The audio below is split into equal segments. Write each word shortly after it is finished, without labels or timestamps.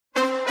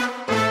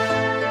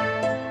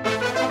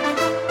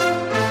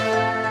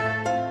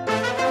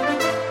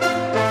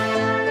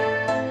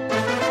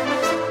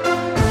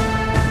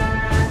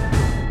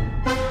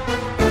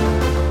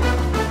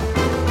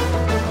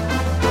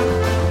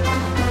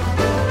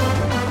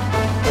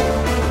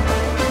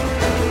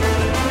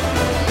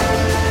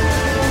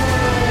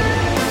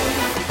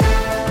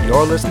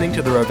You're listening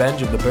to the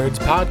Revenge of the Birds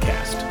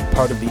podcast,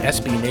 part of the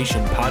SB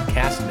Nation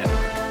podcast network.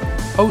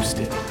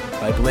 Hosted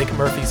by Blake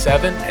Murphy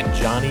 7 and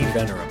Johnny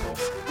Venerable.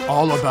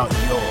 All about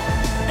your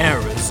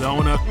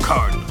Arizona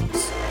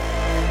Cardinals.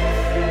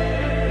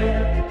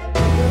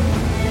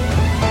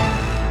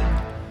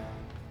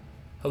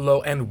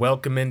 Hello and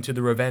welcome into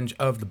the Revenge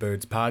of the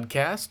Birds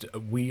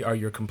podcast. We are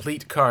your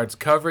complete cards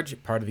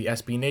coverage, part of the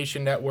SB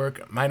Nation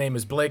network. My name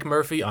is Blake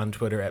Murphy on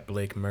Twitter at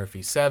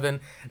BlakeMurphy7.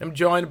 I'm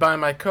joined by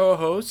my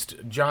co-host,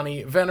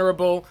 Johnny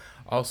Venerable,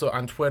 also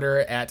on Twitter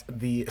at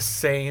the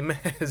same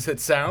as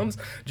it sounds.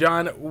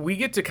 John, we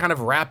get to kind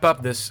of wrap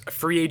up this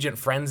free agent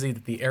frenzy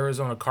that the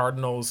Arizona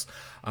Cardinals,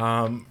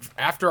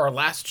 after our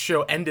last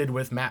show ended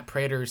with Matt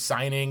Prater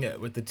signing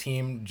with the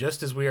team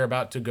just as we are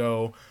about to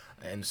go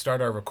and start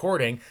our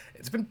recording.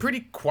 It's been pretty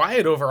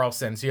quiet overall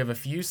since. You have a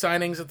few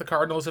signings that the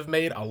Cardinals have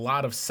made, a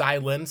lot of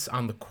silence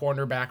on the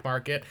cornerback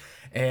market,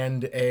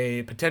 and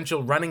a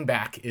potential running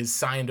back is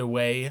signed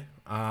away.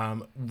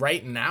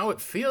 Right now, it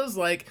feels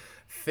like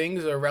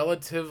things are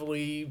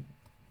relatively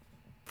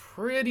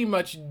pretty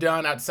much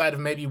done outside of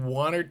maybe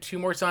one or two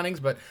more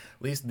signings, but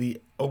at least the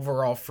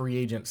overall free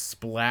agent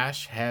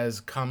splash has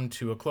come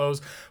to a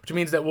close, which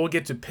means that we'll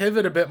get to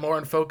pivot a bit more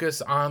and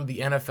focus on the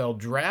NFL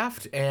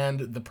draft and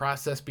the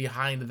process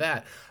behind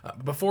that.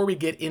 Before we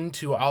get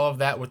into all of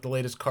that with the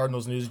latest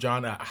Cardinals news,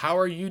 John, how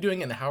are you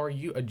doing and how are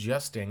you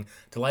adjusting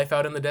to life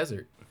out in the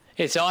desert?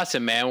 It's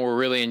awesome, man. We're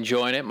really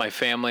enjoying it. My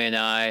family and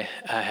I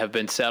have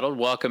been settled.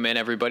 Welcome in,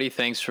 everybody.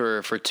 Thanks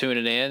for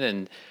tuning in.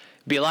 And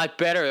be a lot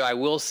better, I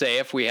will say,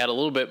 if we had a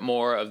little bit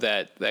more of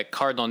that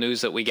Cardinal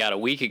news that we got a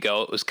week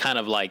ago. It was kind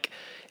of like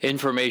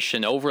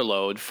information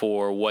overload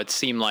for what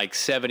seemed like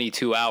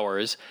 72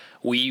 hours.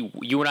 You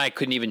and I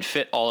couldn't even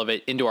fit all of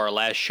it into our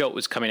last show. It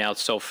was coming out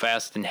so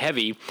fast and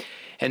heavy.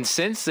 And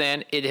since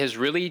then, it has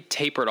really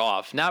tapered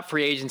off. Not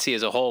free agency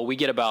as a whole. We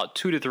get about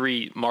 2 to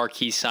 3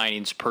 marquee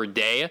signings per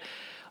day.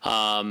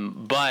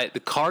 But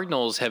the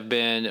Cardinals have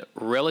been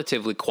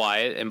relatively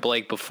quiet. And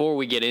Blake, before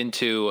we get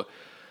into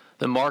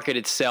the market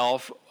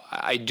itself,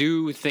 I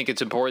do think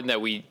it's important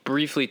that we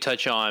briefly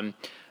touch on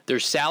their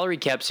salary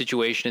cap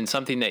situation and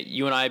something that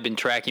you and I have been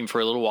tracking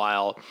for a little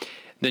while.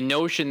 The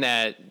notion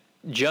that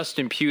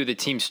Justin Pugh, the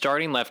team's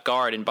starting left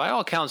guard, and by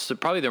all accounts,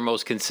 probably their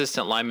most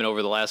consistent lineman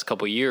over the last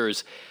couple of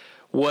years,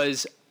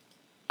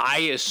 I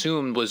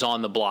assumed was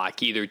on the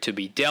block, either to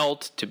be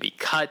dealt, to be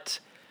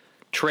cut,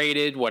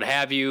 traded, what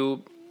have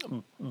you.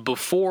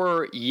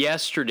 Before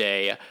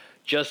yesterday,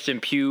 Justin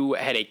Pugh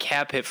had a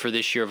cap hit for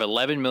this year of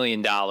 $11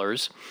 million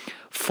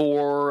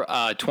for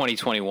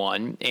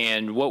 2021.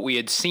 And what we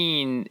had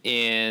seen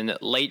in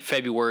late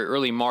February,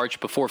 early March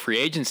before free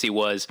agency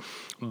was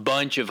a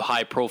bunch of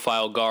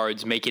high-profile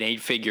guards making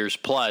 8 figures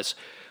plus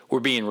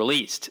were being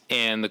released.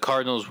 And the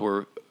Cardinals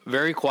were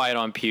very quiet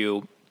on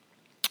Pugh.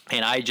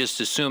 And I just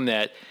assumed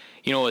that,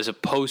 as a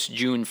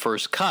post-June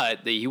 1st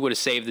cut, that he would have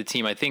saved the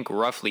team, I think,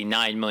 roughly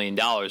 $9 million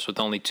with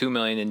only $2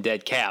 million in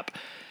dead cap.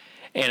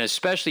 And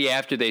especially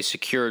after they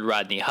secured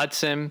Rodney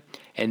Hudson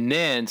and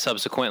then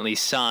subsequently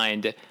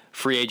signed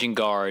free agent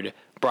guard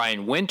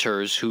Brian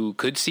Winters, who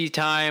could see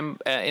time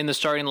in the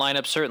starting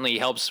lineup, certainly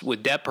helps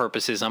with depth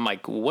purposes. I'm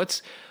like,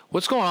 what's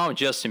going on with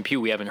Justin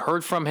Pugh? We haven't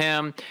heard from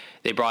him.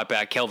 They brought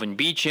back Kelvin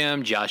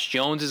Beachum. Josh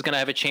Jones is going to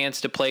have a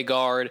chance to play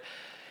guard.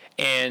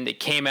 And it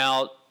came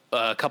out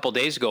a couple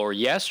days ago or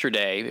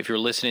yesterday, if you're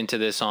listening to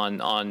this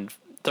on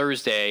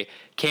Thursday,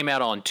 came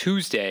out on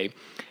Tuesday,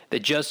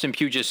 that Justin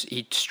Pugh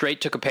he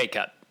straight took a pay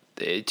cut.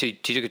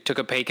 Took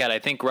a pay cut, I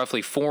think,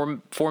 roughly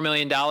 $4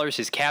 million.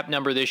 His cap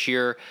number this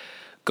year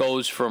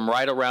goes from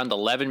right around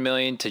 $11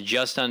 million to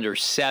just under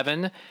 $7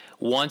 million.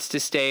 Wants to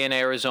stay in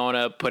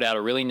Arizona, put out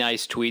a really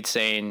nice tweet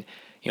saying,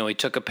 he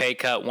took a pay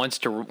cut, wants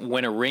to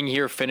win a ring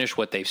here, finish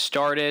what they've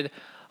started.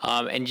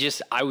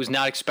 I was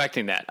not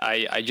expecting that.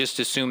 I just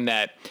assumed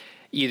that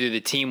either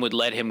the team would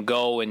let him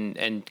go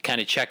and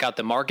kind of check out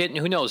the market. And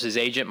who knows, his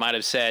agent might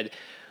have said,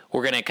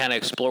 we're going to kind of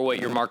explore what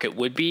your market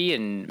would be,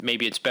 and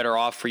maybe it's better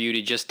off for you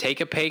to just take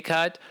a pay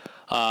cut.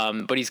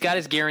 But he's got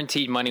his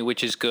guaranteed money,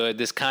 which is good.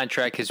 This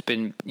contract has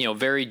been,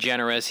 very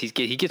generous. He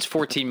gets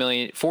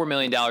 $4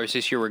 million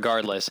this year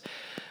regardless.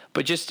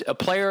 But just a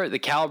player the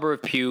caliber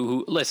of Pugh,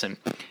 who, listen,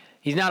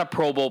 he's not a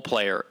Pro Bowl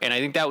player. And I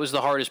think that was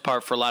the hardest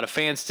part for a lot of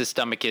fans to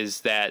stomach,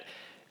 is that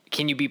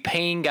can you be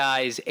paying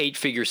guys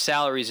 8-figure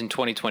salaries in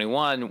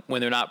 2021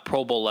 when they're not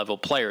Pro Bowl level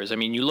players? I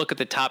mean, you look at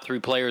the top 3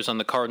 players on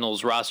the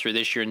Cardinals roster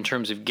this year in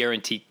terms of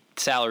guaranteed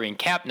salary and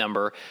cap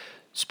number,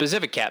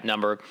 specific cap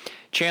number.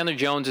 Chandler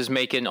Jones is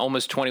making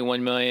almost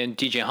 $21 million.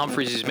 DJ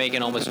Humphries is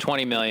making almost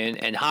 $20 million,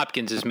 and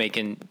Hopkins is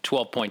making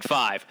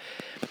 $12.5.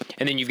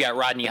 And then you've got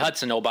Rodney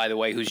Hudson, by the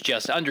way, who's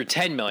just under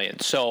 $10 million.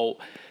 So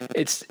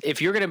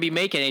if you're going to be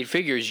making 8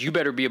 figures, you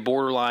better be a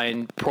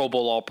borderline Pro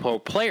Bowl All-Pro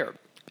player,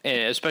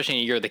 especially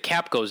in a year the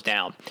cap goes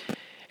down.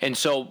 And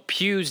so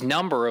Pugh's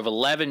number of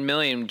 $11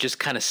 million just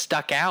kind of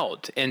stuck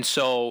out. And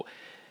so,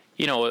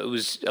 it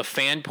was a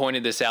fan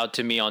pointed this out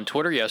to me on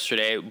Twitter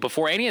yesterday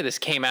before any of this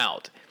came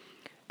out,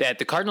 that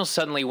the Cardinals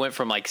suddenly went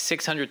from like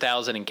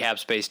 $600,000 in cap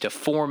space to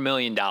 $4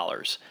 million.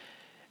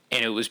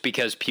 and it was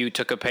because Pugh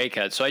took a pay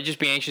cut. So I'd just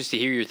be anxious to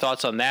hear your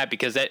thoughts on that,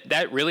 because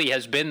that really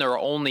has been their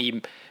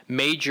only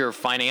major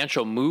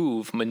financial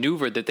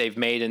maneuver that they've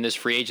made in this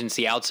free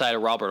agency outside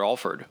of Robert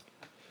Alford.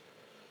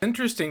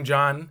 Interesting,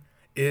 John,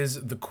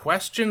 is the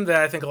question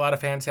that I think a lot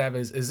of fans have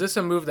is this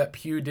a move that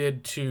Pugh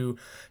did to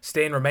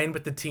stay and remain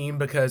with the team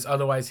because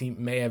otherwise he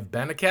may have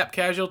been a cap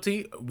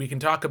casualty? We can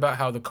talk about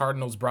how the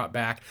Cardinals brought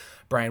back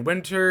Brian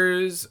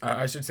Winters,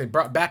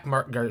 brought back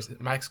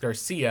Max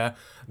Garcia,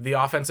 the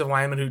offensive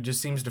lineman who just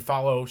seems to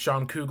follow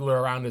Sean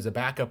Kugler around as a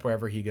backup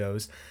wherever he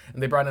goes.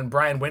 And they brought in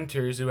Brian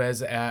Winters, who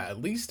has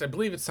at least, I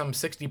believe it's some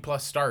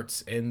 60-plus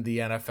starts in the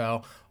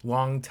NFL,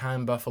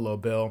 longtime Buffalo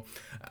Bill.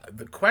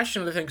 The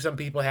question I think some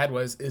people had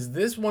was, is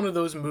this one of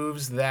those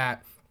moves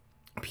that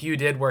Pugh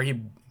did where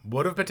he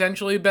would have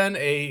potentially been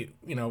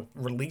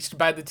released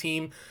by the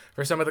team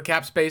for some of the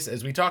cap space,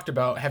 as we talked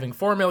about, having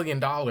 $4 million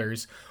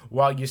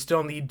while you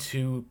still need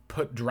to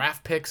put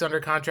draft picks under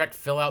contract,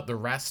 fill out the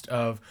rest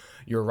of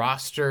your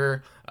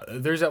roster.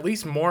 There's at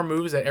least more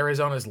moves that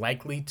Arizona is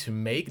likely to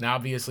make. Now,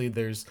 obviously,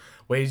 there's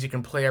ways you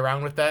can play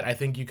around with that. I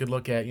think you could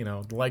look at,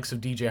 the likes of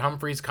DJ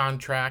Humphries'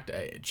 contract,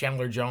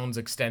 Chandler Jones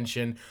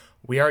extension.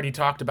 We already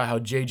talked about how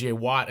J.J.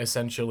 Watt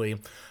essentially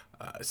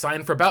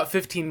signed for about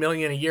 $15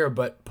 million a year,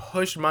 but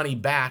pushed money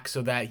back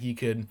so that he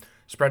could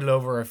spread it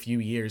over a few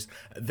years.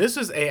 This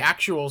is a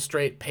actual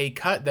straight pay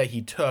cut that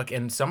he took,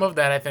 and some of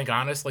that, I think,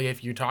 honestly,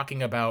 if you're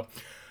talking about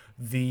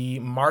the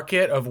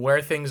market of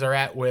where things are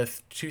at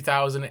with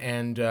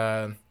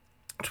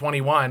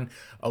 2021,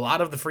 a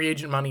lot of the free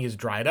agent money is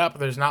dried up.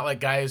 There's not like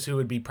guys who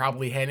would be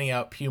probably handing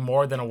out Pugh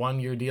more than a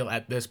one-year deal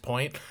at this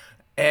point.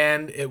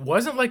 And it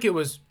wasn't like it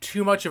was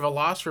too much of a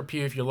loss for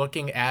Pugh if you're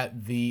looking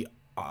at the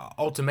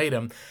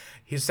ultimatum.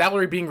 His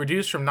salary being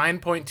reduced from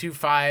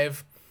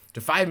 $9.25 to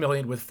 $5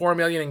 million with $4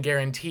 million in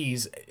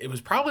guarantees. It was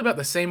probably about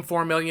the same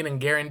 $4 million in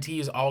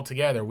guarantees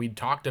altogether. We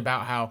talked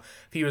about how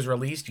if he was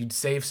released, you'd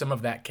save some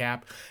of that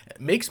cap.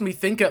 It makes me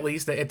think at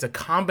least that it's a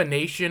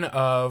combination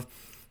of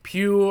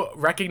Pugh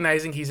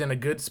recognizing he's in a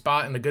good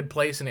spot and a good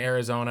place in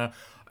Arizona,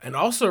 and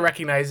also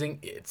recognizing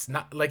it's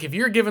not like if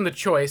you're given the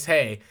choice,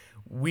 hey,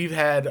 we've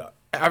had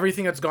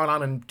everything that's gone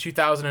on in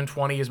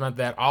 2020 has meant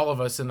that all of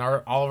us in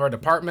all of our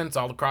departments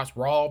all across,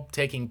 we're all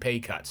taking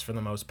pay cuts for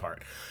the most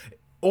part.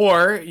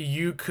 Or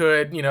you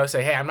could,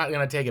 say, hey, I'm not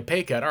going to take a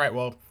pay cut. All right,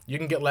 well, you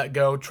can get let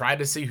go. Try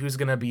to see who's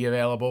going to be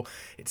available.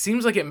 It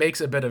seems like it makes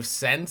a bit of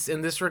sense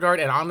in this regard.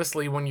 And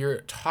honestly, when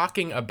you're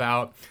talking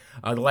about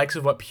the likes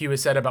of what Pugh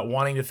has said about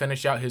wanting to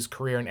finish out his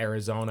career in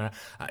Arizona,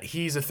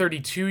 he's a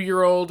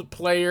 32-year-old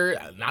player.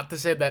 Not to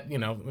say that,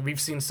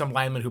 we've seen some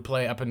linemen who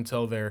play up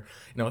until they're,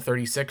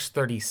 36,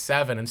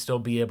 37 and still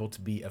be able to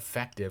be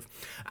effective.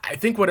 I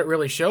think what it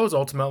really shows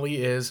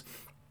ultimately is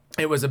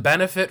it was a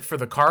benefit for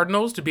the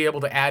Cardinals to be able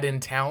to add in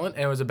talent,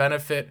 and it was a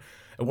benefit.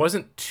 It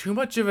wasn't too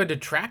much of a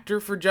detractor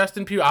for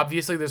Justin Pugh.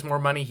 Obviously, there's more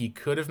money he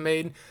could have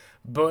made,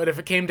 but if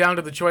it came down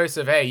to the choice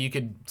of, hey, you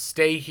could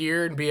stay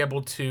here and be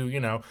able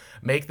to,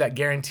 make that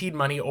guaranteed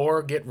money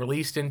or get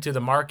released into the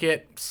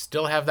market,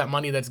 still have that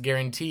money that's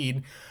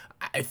guaranteed,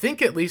 I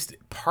think at least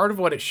part of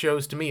what it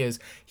shows to me is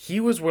he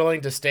was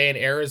willing to stay in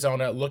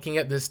Arizona, looking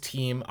at this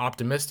team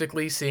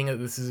optimistically, seeing that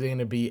this is going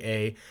to be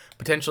a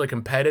potentially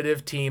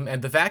competitive team.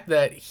 And the fact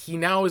that he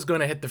now is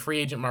going to hit the free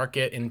agent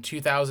market in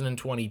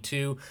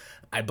 2022,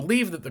 I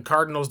believe that the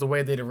Cardinals, the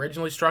way they'd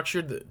originally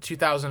structured, the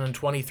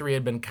 2023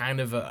 had been kind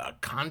of a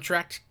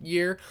contract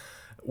year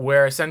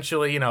where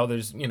essentially,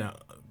 there's,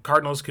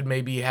 Cardinals could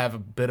maybe have a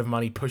bit of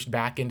money pushed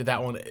back into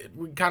that one.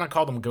 We kind of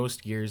call them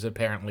ghost years,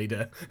 apparently,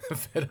 to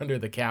fit under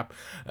the cap.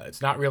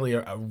 It's not really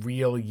a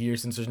real year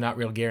since there's not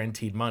real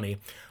guaranteed money.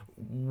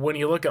 When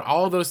you look at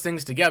all of those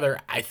things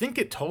together, I think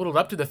it totaled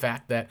up to the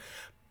fact that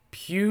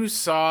Pugh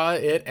saw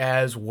it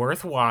as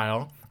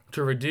worthwhile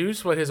to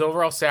reduce what his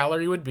overall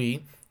salary would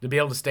be to be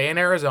able to stay in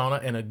Arizona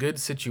in a good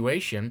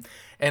situation.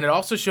 And it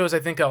also shows, I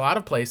think, a lot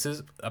of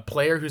places, a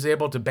player who's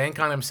able to bank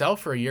on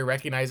himself for a year,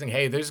 recognizing,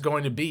 hey, there's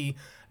going to be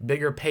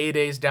bigger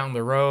paydays down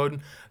the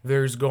road.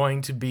 There's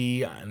going to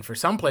be, and for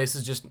some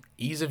places, just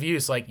ease of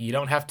use. Like, you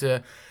don't have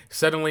to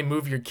suddenly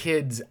move your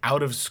kids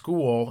out of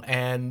school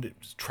and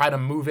try to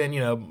move in,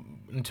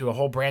 into a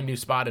whole brand new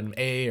spot in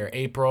May or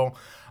April.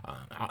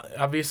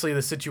 Obviously,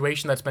 the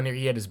situation that's been here,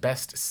 he had his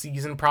best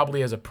season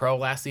probably as a pro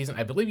last season.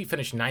 I believe he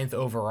finished 9th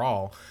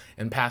overall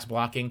in pass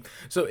blocking.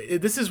 So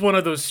this is one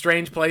of those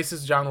strange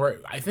places, John, where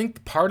I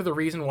think part of the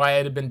reason why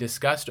it had been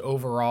discussed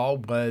overall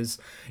was,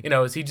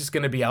 is he just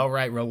going to be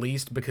outright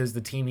released because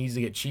the team needs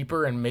to get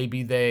cheaper, and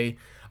maybe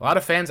a lot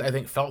of fans, I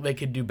think, felt they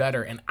could do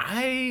better. And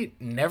I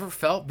never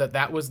felt that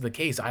that was the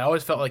case. I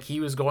always felt like he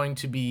was going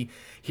to be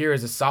here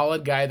as a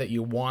solid guy that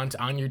you want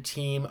on your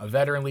team, a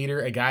veteran leader,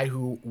 a guy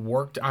who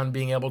worked on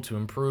being able to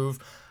improve,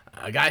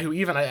 a guy who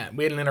even,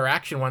 we had an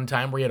interaction one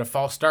time where he had a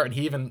false start, and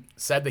he even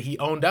said that he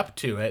owned up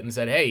to it and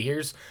said, hey,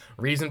 here's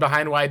reason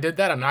behind why I did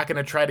that. I'm not going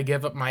to try to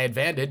give up my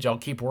advantage. I'll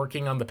keep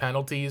working on the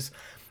penalties.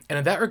 And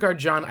in that regard,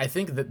 John, I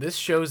think that this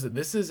shows that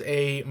this is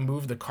a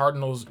move the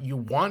Cardinals, you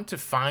want to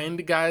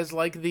find guys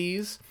like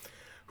these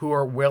who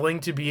are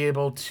willing to be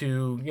able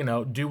to,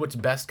 do what's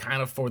best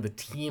kind of for the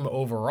team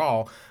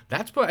overall.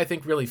 That's what I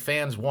think really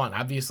fans want.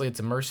 Obviously, it's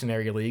a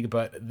mercenary league,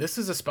 but this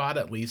is a spot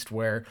at least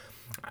where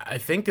I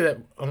think that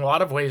in a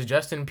lot of ways,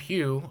 Justin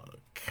Pugh,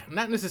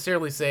 not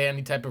necessarily say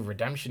any type of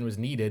redemption was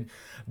needed,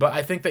 but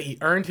I think that he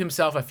earned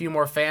himself a few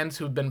more fans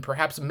who've been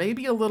perhaps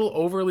maybe a little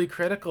overly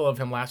critical of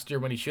him last year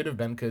when he should have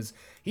been, because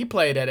he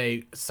played at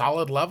a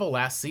solid level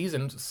last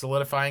season,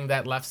 solidifying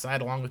that left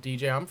side along with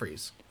DJ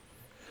Humphries.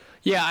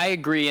 Yeah, I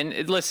agree.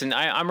 And listen,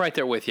 I'm right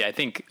there with you. I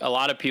think a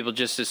lot of people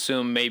just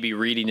assume, maybe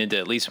reading into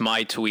at least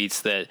my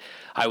tweets, that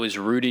I was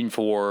rooting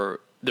for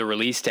the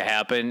release to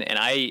happen.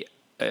 And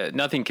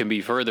nothing can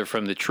be further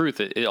from the truth.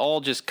 It all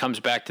just comes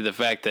back to the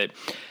fact that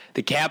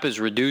the cap is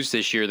reduced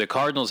this year. The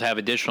Cardinals have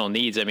additional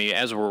needs. I mean,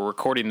 as we're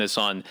recording this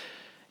on,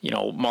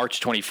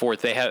 March 24th,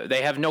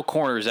 they have no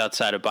corners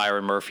outside of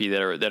Byron Murphy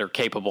that are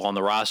capable on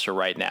the roster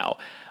right now.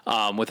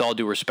 With all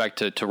due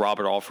respect to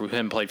Robert Alford, who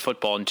hadn't played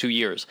football in 2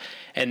 years,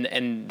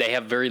 and they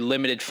have very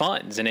limited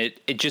funds. And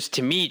it just,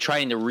 to me,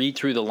 trying to read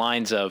through the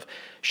lines of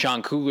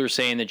Sean Kugler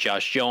saying that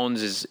Josh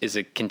Jones is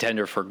a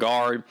contender for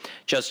guard.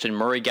 Justin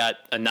Murray got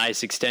a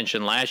nice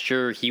extension last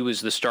year. He was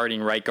the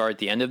starting right guard at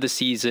the end of the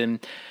season.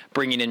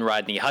 Bringing in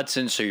Rodney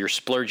Hudson, so you're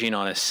splurging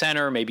on a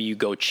center. Maybe you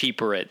go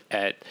cheaper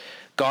at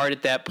guard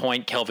at that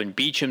point. Kelvin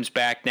Beacham's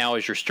back now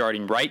as your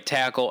starting right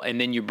tackle, and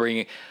then you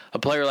bring a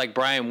player like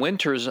Brian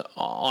Winters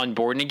on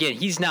board. And again,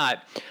 he's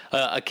not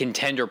a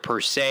contender per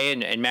se,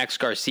 and Max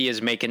Garcia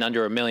is making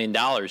under $1 million,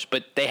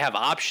 but they have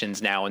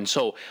options now. And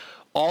so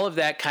all of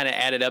that kind of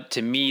added up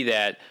to me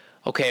that,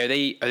 okay,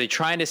 are they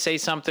trying to say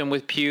something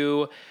with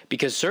Pugh?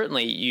 Because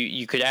certainly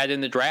you could add in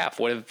the draft.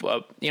 What if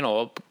a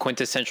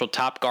quintessential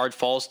top guard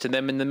falls to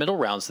them in the middle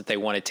rounds that they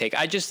want to take?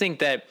 I just think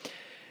that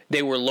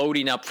they were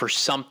loading up for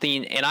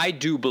something, and I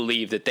do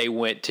believe that they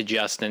went to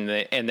Justin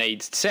and they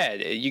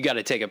said, you got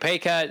to take a pay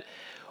cut,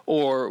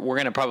 or we're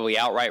going to probably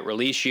outright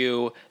release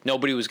you.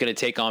 Nobody was going to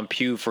take on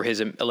Pugh for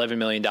his $11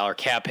 million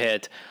cap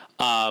hit.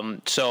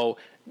 So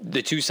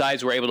the two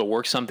sides were able to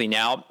work something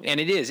out, and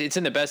it's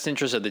in the best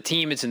interest of the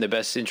team. It's in the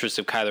best interest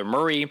of Kyler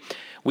Murray.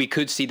 We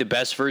could see the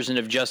best version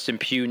of Justin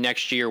Pugh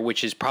next year,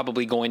 which is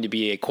probably going to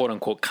be a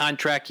quote-unquote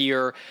contract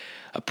year,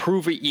 a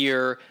prove-it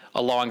year,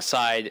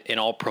 alongside an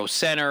all-pro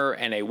center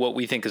and what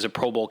we think is a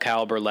Pro Bowl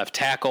caliber left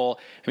tackle.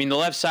 I mean, the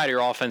left side of your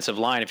offensive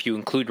line, if you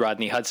include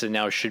Rodney Hudson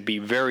now, should be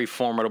very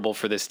formidable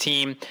for this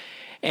team.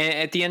 And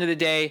at the end of the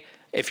day,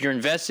 if you're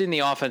invested in the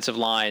offensive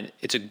line,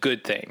 it's a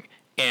good thing.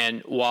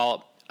 And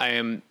while I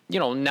am,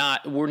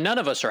 none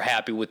of us are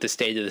happy with the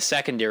state of the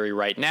secondary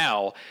right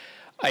now,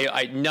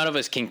 none of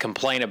us can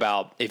complain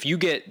about if you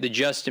get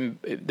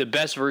the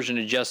best version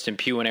of Justin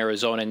Pugh in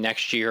Arizona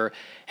next year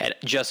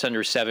at just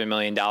under $7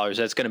 million.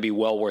 That's going to be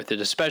well worth it,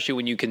 especially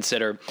when you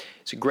consider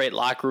he's a great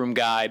locker room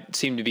guy,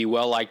 seemed to be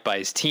well liked by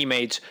his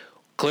teammates,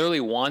 clearly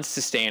wants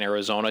to stay in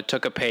Arizona,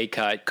 took a pay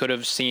cut, could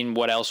have seen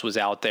what else was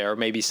out there.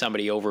 Maybe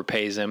somebody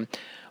overpays him.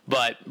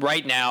 But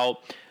right now,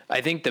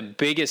 I think the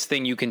biggest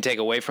thing you can take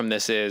away from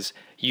this is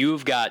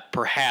you've got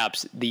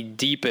perhaps the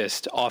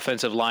deepest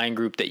offensive line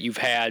group that you've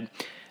had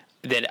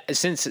that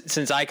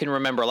since I can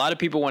remember. A lot of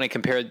people want to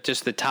compare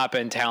just the top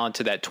end talent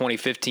to that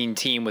 2015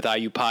 team with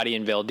Ayupati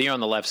and Valdir on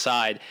the left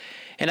side.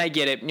 And I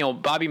get it.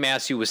 Bobby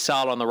Massey was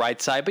solid on the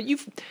right side, but you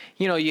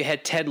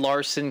had Ted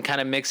Larson kind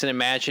of mixing and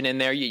matching in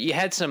there. You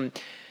had some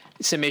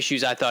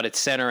issues, I thought, at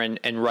center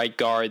and right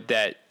guard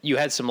that you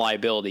had some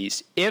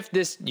liabilities. If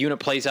this unit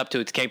plays up to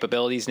its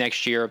capabilities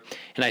next year,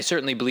 and I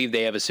certainly believe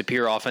they have a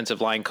superior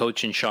offensive line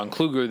coach in Sean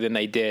Kluger than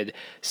they did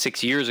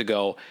 6 years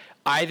ago,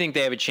 I think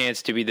they have a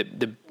chance to be the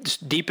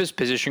deepest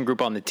position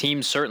group on the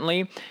team,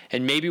 certainly,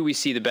 and maybe we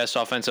see the best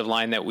offensive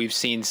line that we've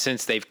seen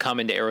since they've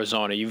come into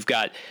Arizona. You've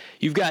got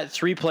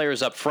three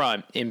players up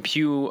front in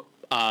Pugh,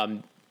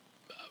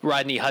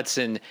 Rodney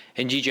Hudson,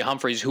 and DJ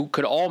Humphries, who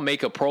could all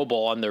make a Pro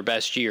Bowl on their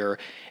best year.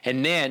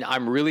 And then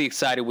I'm really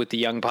excited with the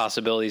young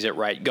possibilities at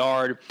right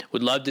guard.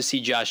 Would love to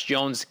see Josh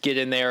Jones get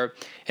in there.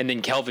 And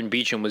then Kelvin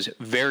Beachum was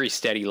very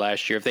steady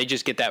last year. If they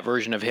just get that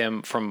version of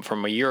him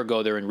from a year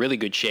ago, they're in really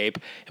good shape.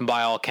 And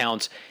by all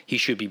accounts, he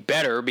should be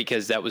better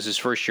because that was his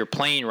first year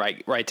playing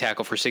right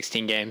tackle for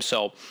 16 games.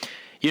 So,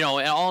 all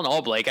in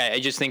all, Blake, I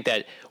just think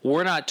that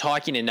we're not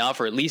talking enough,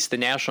 or at least the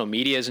national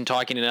media isn't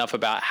talking enough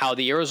about how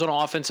the Arizona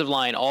offensive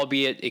line,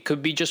 albeit it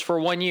could be just for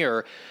 1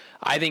 year,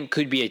 I think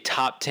could be a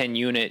top 10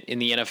 unit in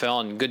the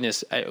NFL. And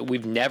goodness,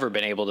 we've never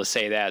been able to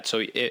say that.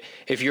 So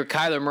if you're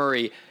Kyler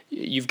Murray,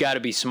 you've got to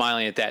be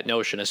smiling at that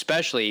notion,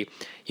 especially,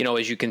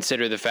 as you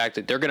consider the fact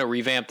that they're going to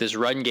revamp this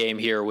run game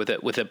here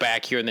with a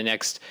back here in the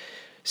next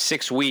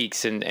 6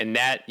 weeks, and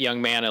that young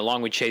man,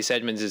 along with Chase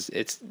Edmonds,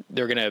 that's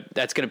going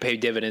to pay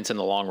dividends in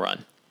the long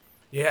run.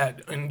 Yeah,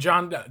 and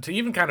John, to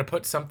even kind of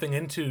put something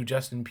into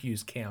Justin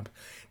Pugh's camp,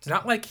 it's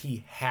not like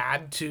he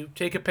had to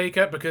take a pay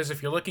cut, because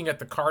if you're looking at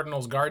the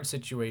Cardinals guard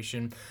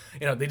situation,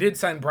 they did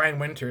sign Brian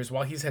Winters.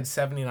 While he's had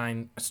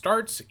 79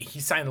 starts, he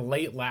signed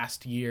late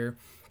last year.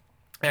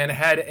 and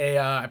had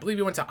I believe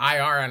he went to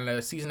IR on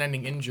a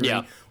season-ending injury.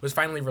 Yeah. Was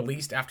finally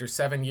released after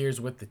 7 years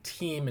with the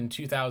team in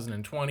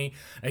 2020.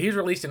 He was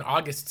released in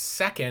August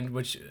 2nd,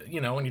 which,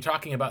 when you're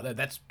talking about that,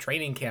 that's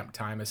training camp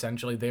time,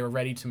 essentially. They were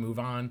ready to move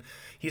on.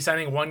 He's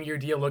signing a 1-year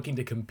deal looking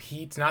to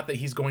compete. Not that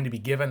he's going to be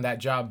given that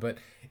job, but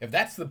if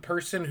that's the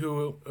person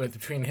who,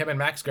 between him and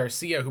Max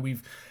Garcia, who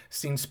we've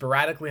seen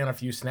sporadically on a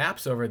few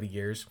snaps over the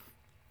years,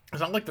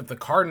 it's not like that the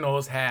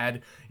Cardinals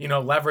had,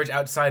 leverage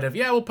outside of,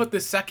 we'll put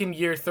this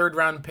second-year,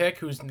 third-round pick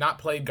who's not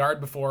played guard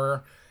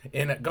before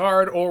in at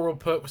guard, or we'll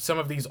put some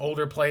of these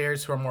older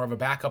players who are more of a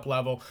backup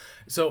level.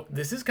 So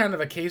this is kind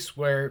of a case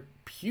where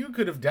Pugh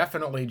could have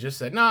definitely just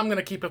said, no, I'm going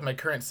to keep with my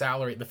current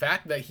salary. The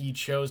fact that he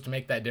chose to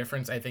make that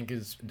difference, I think,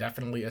 is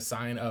definitely a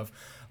sign of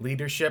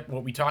leadership.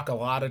 What we talk a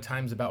lot of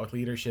times about with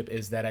leadership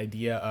is that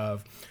idea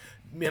of,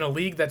 in a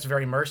league that's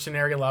very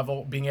mercenary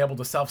level, being able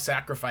to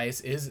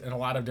self-sacrifice is in a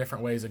lot of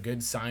different ways a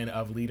good sign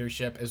of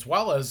leadership, as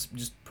well as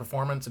just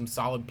performance and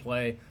solid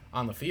play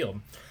on the field.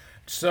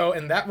 So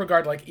in that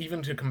regard, like,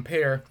 even to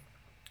compare,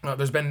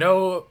 there's been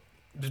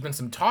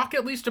some talk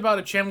at least about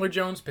a Chandler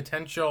Jones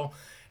potential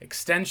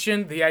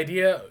extension. The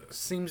idea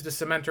seems to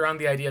cement around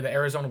the idea that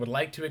Arizona would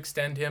like to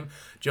extend him.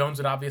 Jones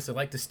would obviously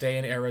like to stay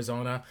in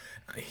Arizona.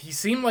 He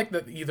seemed like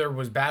that either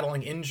was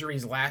battling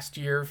injuries last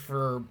year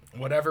for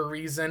whatever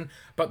reason,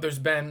 but there's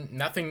been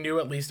nothing new,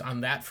 at least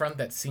on that front,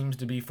 that seems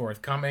to be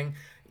forthcoming.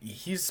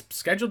 He's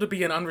scheduled to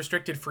be an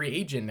unrestricted free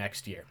agent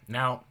next year.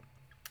 Now,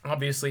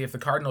 obviously, if the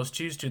Cardinals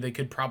choose to, they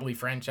could probably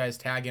franchise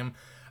tag him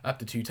up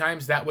to 2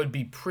 times. That would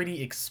be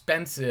pretty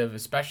expensive,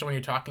 especially when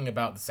you're talking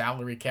about the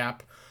salary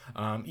cap.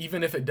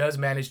 Even if it does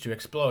manage to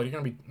explode, you're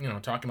going to be,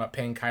 talking about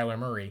paying Kyler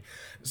Murray.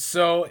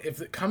 So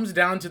if it comes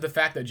down to the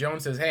fact that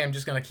Jones says, hey, I'm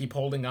just going to keep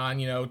holding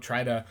on,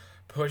 try to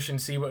push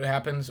and see what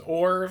happens,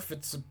 or if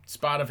it's a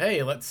spot of,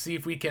 hey, let's see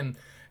if we can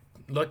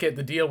look at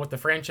the deal what the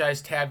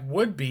franchise tag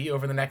would be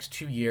over the next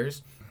 2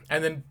 years,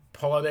 and then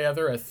pull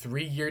together a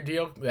 3-year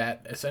deal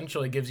that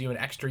essentially gives you an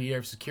extra year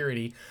of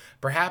security.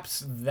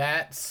 Perhaps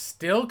that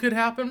still could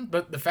happen,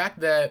 but the fact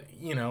that,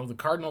 the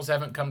Cardinals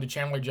haven't come to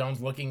Chandler Jones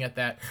looking at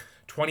that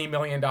 $20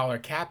 million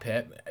cap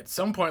hit, at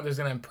some point there's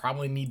going to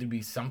probably need to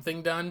be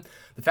something done.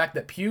 The fact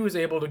that Pugh is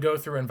able to go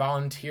through and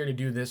volunteer to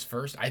do this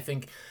first, I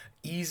think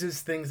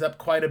eases things up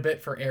quite a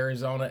bit for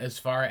Arizona, as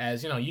far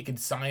as, you could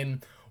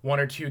sign 1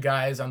 or 2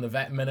 guys on the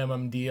vet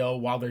minimum deal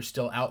while they're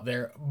still out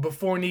there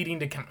before needing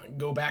to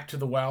go back to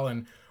the well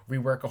and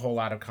rework a whole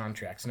lot of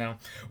contracts. Now,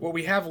 what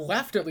we have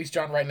left, at least,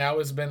 John, right now,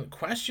 has been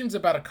questions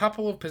about a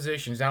couple of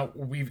positions. Now,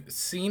 we've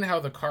seen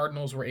how the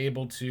Cardinals were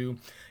able to,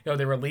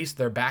 they released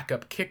their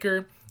backup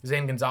kicker.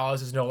 Zane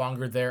Gonzalez is no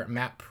longer there.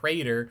 Matt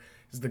Prater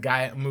is the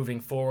guy moving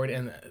forward,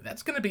 and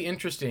that's going to be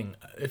interesting.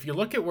 If you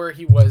look at where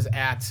he was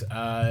at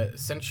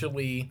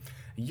essentially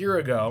a year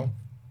ago,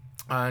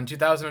 in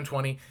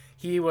 2020,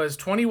 he was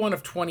 21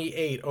 of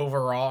 28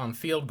 overall on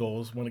field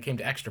goals. When it came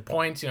to extra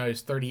points, he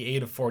was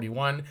 38 of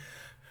 41.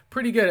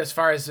 Pretty good as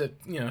far as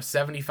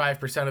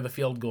 75% of the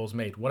field goals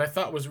made. What I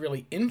thought was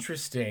really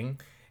interesting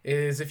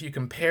is if you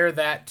compare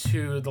that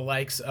to the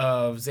likes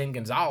of Zane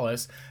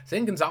Gonzalez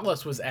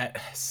was at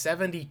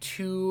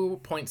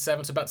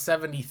 72.7, so about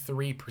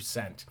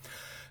 73%.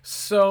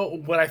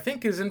 So what I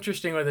think is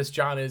interesting with this,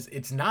 John, is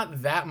it's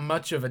not that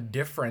much of a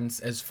difference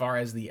as far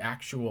as the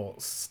actual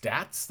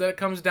stats that it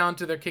comes down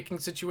to their kicking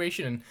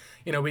situation.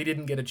 And, we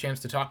didn't get a chance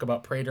to talk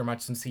about Prater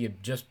much since he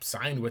had just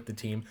signed with the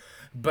team.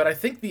 But I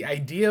think the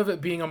idea of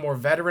it being a more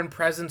veteran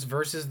presence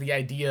versus the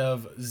idea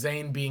of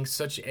Zane being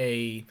such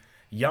a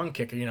young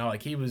kicker,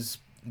 he was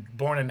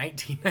born in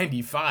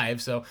 1995,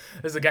 so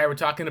this is a guy we're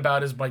talking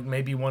about is like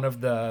maybe one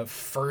of the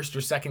first or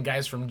second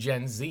guys from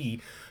Gen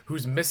Z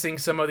who's missing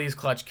some of these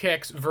clutch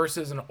kicks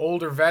versus an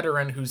older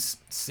veteran who's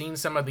seen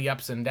some of the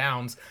ups and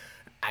downs.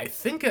 I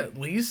think at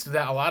least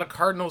that a lot of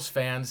Cardinals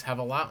fans have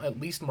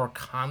at least more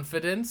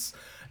confidence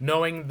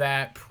knowing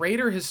that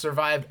Prater has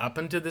survived up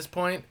until this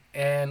point,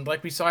 and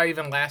like we saw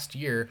even last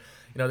year,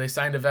 they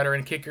signed a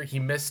veteran kicker. He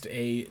missed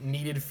a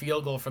needed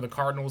field goal for the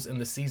Cardinals in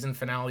the season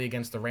finale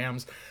against the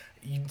Rams.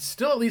 You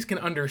still at least can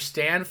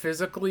understand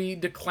physically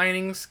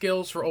declining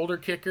skills for older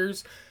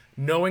kickers,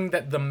 knowing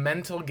that the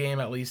mental game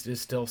at least is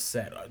still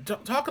set.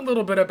 Talk a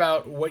little bit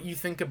about what you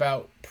think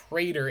about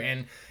Prater,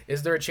 and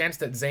is there a chance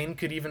that Zane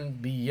could even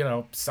be,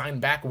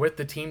 signed back with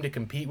the team to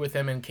compete with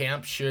him in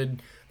camp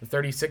should the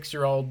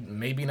 36-year-old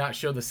maybe not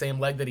show the same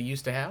leg that he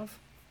used to have?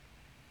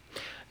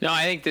 No,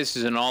 I think this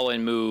is an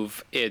all-in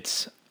move.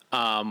 It's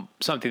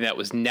something that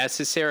was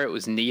necessary. It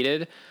was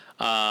needed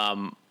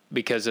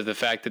because of the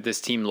fact that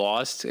this team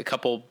lost a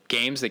couple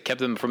games that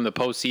kept them from the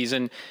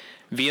postseason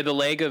via the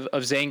leg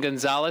of Zane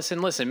Gonzalez. And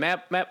listen,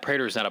 Matt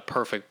Prater is not a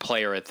perfect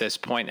player at this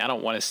point. I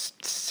don't want to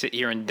sit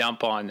here and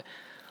dump on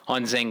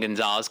Zane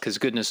Gonzalez because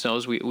goodness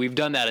knows we've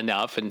done that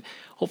enough, and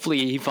hopefully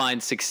he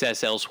finds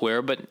success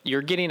elsewhere. But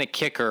you're getting a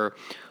kicker,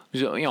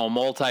 a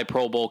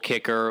multi-Pro Bowl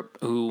kicker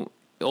who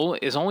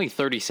is only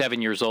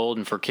 37 years old,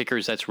 and for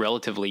kickers, that's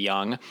relatively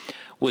young,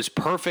 was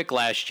perfect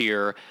last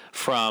year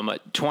from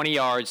 20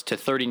 yards to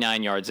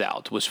 39 yards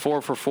out. Was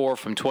 4 for 4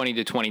 from 20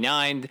 to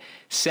 29,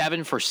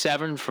 7 for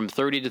 7 from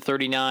 30 to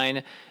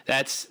 39.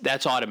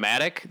 That's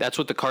automatic. That's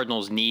what the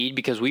Cardinals need,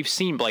 because we've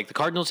seen, Blake, the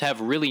Cardinals have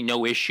really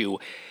no issue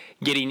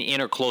getting in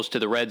or close to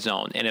the red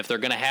zone. And if they're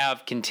going to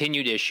have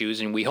continued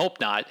issues, and we hope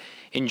not,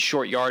 in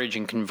short yardage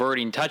and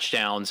converting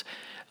touchdowns,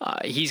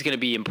 he's going to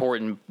be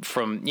important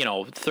from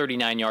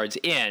 39 yards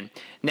in.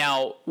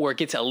 Now, where it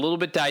gets a little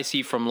bit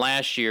dicey from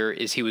last year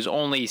is he was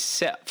only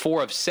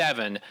 4 of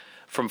 7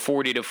 from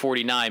 40 to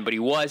 49, but he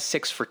was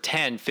 6 for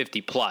 10,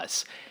 50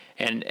 plus.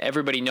 And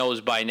everybody knows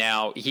by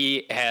now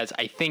he has,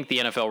 I think, the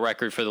NFL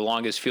record for the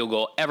longest field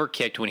goal ever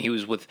kicked when he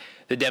was with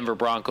the Denver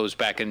Broncos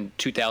back in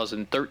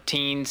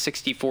 2013,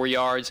 64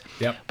 yards.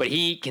 Yep. But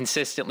he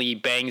consistently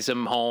bangs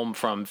them home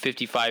from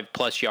 55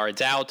 plus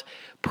yards out.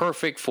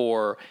 Perfect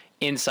for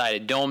inside a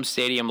dome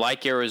stadium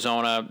like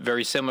Arizona,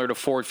 very similar to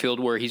Ford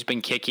Field where he's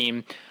been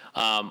kicking.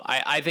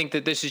 I think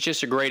that this is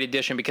just a great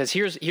addition, because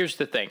here's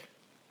the thing.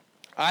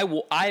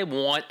 I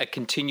want a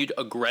continued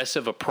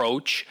aggressive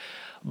approach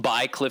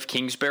by Cliff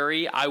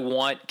Kingsbury. I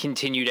want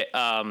continued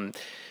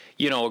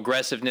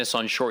aggressiveness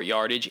on short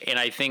yardage, and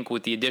I think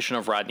with the addition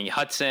of Rodney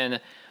Hudson,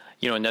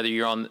 another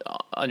year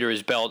under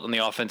his belt on the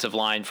offensive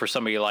line for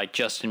somebody like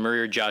Justin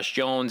Murray or Josh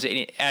Jones,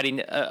 and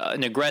adding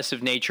an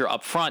aggressive nature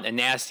up front, a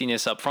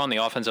nastiness up front on the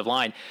offensive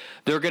line,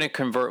 they're going to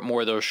convert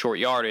more of those short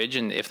yardage.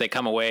 And if they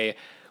come away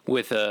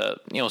with a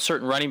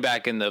certain running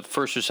back in the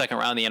first or second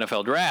round of the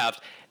NFL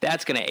draft,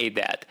 that's going to aid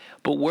that.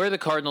 But where the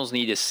Cardinals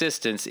need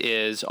assistance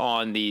is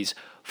on these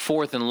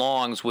fourth and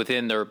longs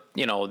within their,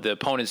 the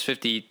opponent's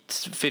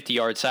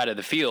 50-yard side of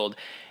the field,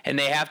 and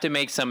they have to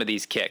make some of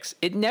these kicks.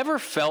 It never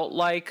felt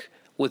like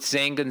with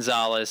Zane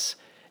Gonzalez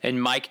and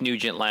Mike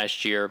Nugent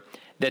last year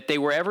that they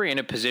were ever in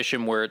a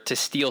position where to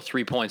steal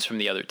 3 points from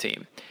the other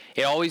team.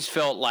 It always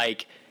felt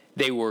like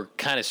they were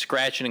kind of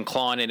scratching and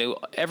clawing, and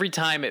every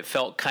time it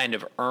felt kind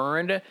of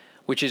earned,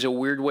 which is a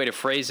weird way to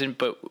phrase it,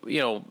 but,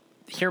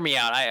 hear me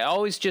out. I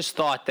always just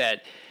thought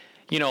that,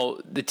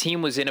 the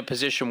team was in a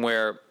position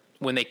where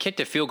when they kicked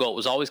a field goal, it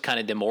was always kind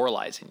of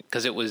demoralizing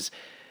because it was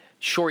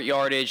short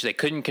yardage. They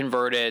couldn't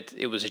convert it.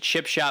 It was a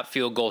chip shot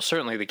field goal,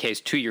 certainly the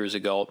case 2 years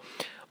ago.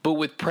 But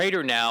with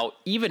Prater now,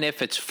 even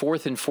if it's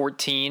 4th and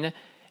 14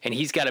 and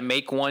he's got to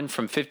make one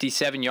from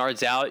 57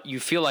 yards out, you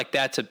feel like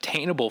that's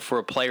obtainable for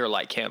a player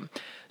like him.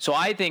 So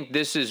I think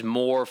this is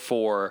more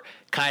for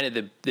kind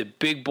of the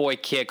big boy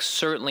kicks,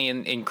 certainly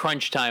in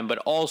crunch time, but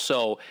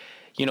also,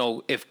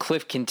 if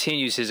Cliff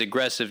continues his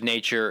aggressive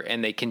nature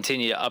and they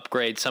continue to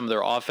upgrade some of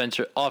their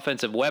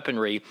offensive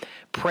weaponry,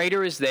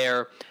 Prater is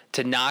there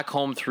to knock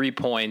home 3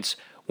 points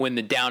when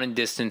the down and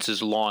distance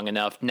is long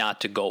enough not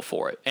to go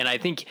for it. And I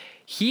think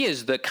he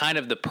is the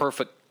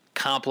perfect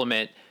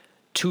complement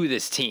to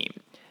this team.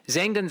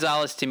 Zane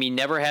Gonzalez, to me,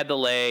 never had the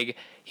leg.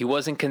 He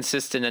wasn't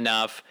consistent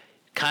enough,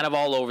 kind of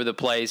all over the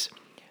place.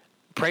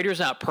 Prater's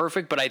not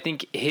perfect, but I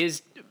think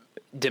his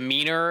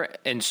demeanor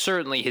and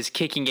certainly his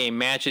kicking game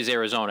matches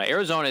Arizona.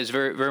 Arizona is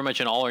very, very much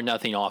an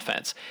all-or-nothing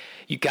offense.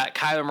 You got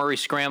Kyler Murray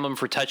scrambling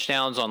for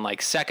touchdowns on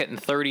like 2nd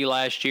and 30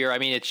 last year. I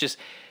mean, it's just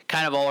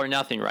kind of all or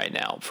nothing right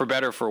now, for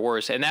better or for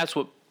worse. And that's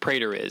what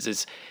Prater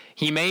is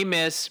he may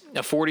miss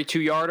a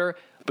 42-yarder,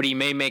 but he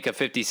may make a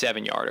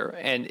 57-yarder.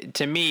 And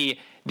to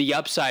me, the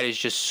upside is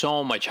just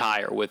so much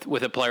higher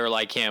with a player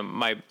like him.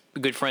 My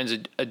good friend's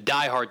a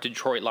diehard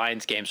Detroit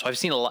Lions game, so I've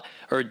seen a lot,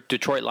 or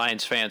Detroit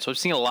Lions fan, so I've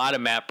seen a lot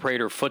of Matt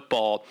Prater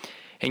football.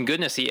 And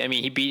goodness,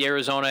 he beat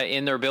Arizona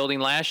in their building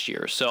last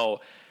year.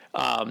 So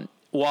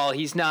while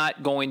he's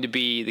not going to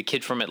be the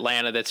kid from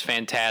Atlanta that's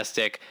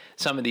fantastic,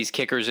 some of these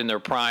kickers in their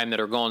prime that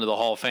are going to the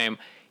Hall of Fame,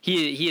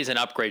 he is an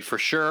upgrade for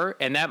sure,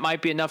 and that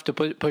might be enough to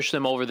push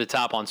them over the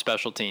top on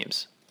special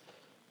teams.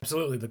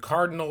 Absolutely. The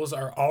Cardinals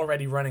are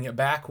already running it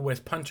back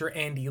with punter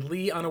Andy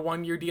Lee on a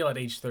 1-year deal at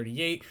age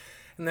 38.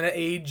 And then at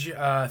age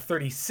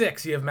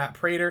 36, you have Matt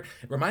Prater.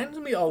 It reminds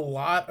me a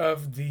lot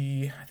of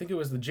I think it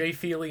was the Jay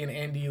Feely and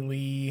Andy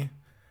Lee.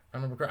 I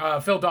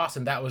remember Phil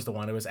Dawson. That was the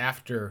one. It was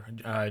after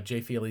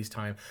Jay Feely's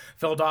time.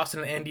 Phil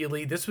Dawson and Andy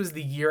Lee. This was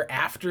the year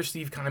after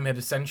Steve Keim had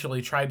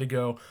essentially tried to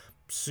go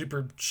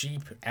super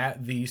cheap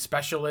at the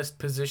specialist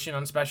position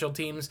on special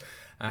teams.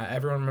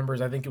 Everyone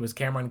remembers, I think it was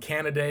Cameron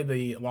Canaday,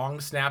 the long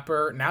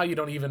snapper. Now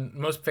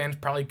most fans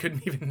probably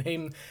couldn't even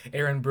name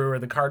Aaron Brewer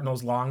the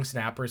Cardinals long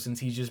snapper since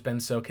he's just been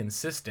so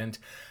consistent.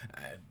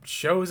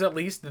 Shows at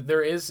least that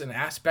there is an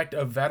aspect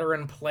of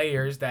veteran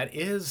players that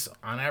is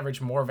on average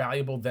more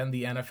valuable than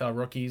the NFL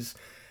rookies.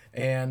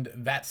 And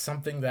that's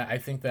something that I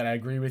think that I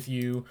agree with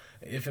you.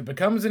 If it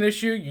becomes an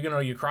issue,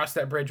 you cross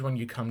that bridge when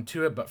you come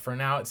to it. But for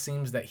now, it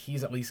seems that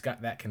he's at least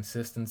got that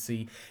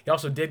consistency. He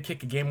also did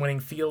kick a game-winning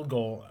field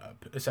goal,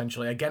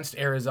 essentially, against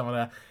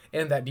Arizona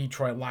in that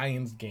Detroit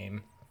Lions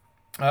game.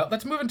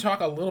 Let's move and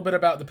talk a little bit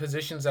about the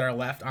positions that are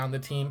left on the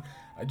team.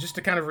 Just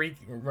to kind of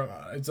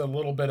it's a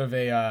little bit of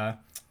a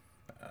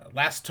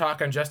last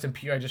talk on Justin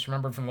Pugh, I just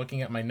remembered from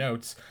looking at my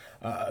notes.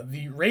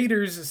 The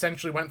Raiders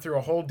essentially went through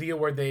a whole deal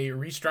where they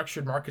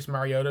restructured Marcus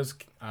Mariota's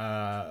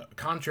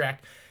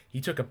contract. He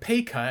took a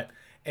pay cut,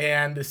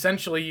 and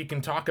essentially you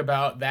can talk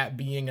about that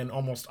being an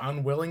almost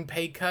unwilling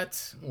pay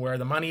cut, where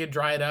the money had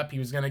dried up, he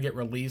was going to get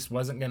released,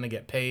 wasn't going to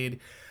get paid.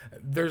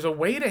 There's a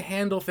way to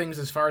handle things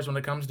as far as when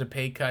it comes to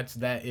pay cuts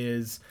that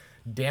is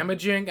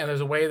damaging, and there's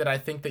a way that I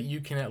think that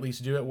you can at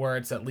least do it where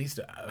it's at least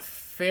a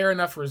fair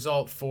enough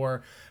result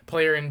for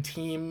player and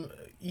team,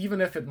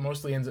 even if it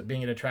mostly ends up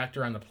being a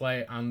detractor on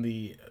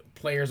the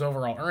player's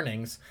overall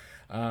earnings.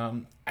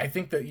 I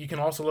think that you can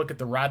also look at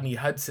the Rodney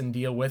Hudson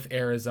deal with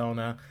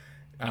Arizona,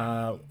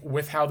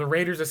 with how the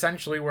Raiders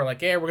essentially were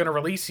like, "Hey, we're going to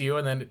release you,"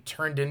 and then it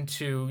turned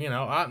into,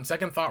 on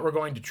second thought, we're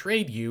going to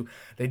trade you.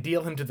 They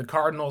deal him to the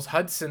Cardinals.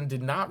 Hudson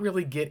did not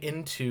really get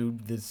into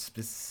the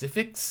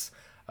specifics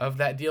of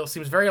that deal.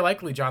 Seems very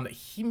likely, John, that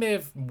he may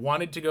have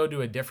wanted to go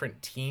to a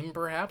different team,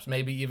 perhaps,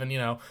 maybe even,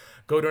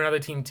 go to another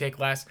team, take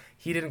less.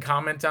 He didn't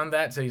comment on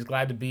that, so he's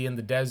glad to be in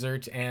the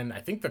desert, and I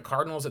think the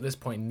Cardinals at this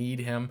point need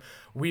him.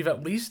 We've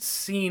at least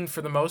seen,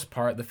 for the most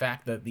part, the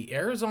fact that the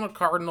Arizona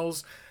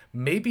Cardinals,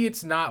 maybe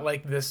it's not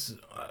like this,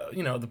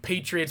 the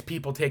Patriots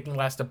people taking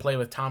less to play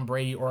with Tom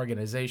Brady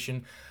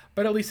organization,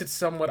 but at least it's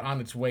somewhat on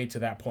its way to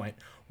that point.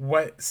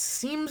 What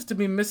seems to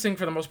be missing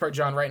for the most part,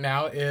 John, right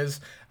now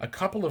is a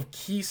couple of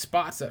key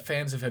spots that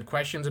fans have had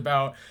questions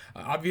about.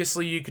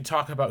 Obviously, you could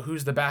talk about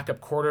who's the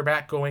backup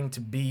quarterback going to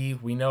be.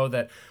 We know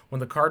that when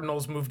the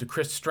Cardinals moved to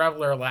Chris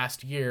Streveler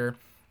last year,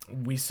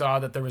 we saw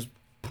that there was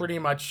pretty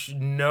much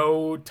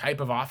no type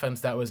of offense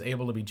that was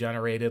able to be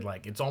generated.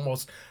 Like, it's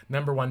almost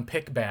number one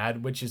pick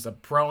bad, which is a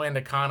pro and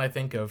a con, I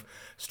think, of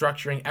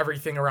structuring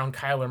everything around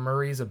Kyler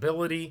Murray's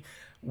ability.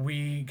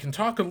 We can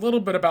talk a little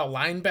bit about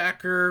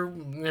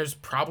linebacker. There's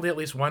probably at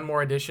least one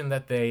more addition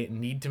that they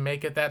need to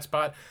make at that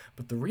spot.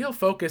 But the real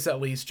focus, at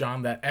least,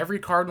 John, that every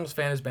Cardinals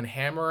fan has been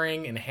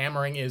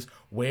hammering is,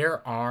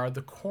 where are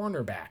the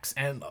cornerbacks?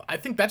 And I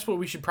think that's what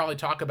we should probably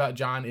talk about,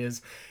 John,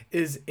 is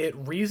it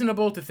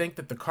reasonable to think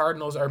that the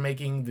Cardinals are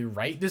making the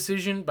right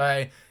decision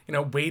by,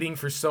 waiting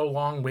for so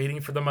long,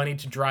 waiting for the money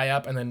to dry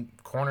up, and then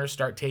corners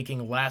start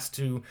taking less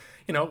to,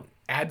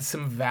 add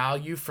some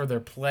value for their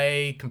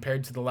play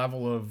compared to the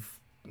level of,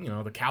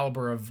 the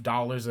caliber of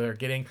dollars they're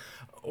getting?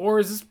 Or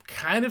is this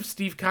kind of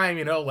Steve Keim,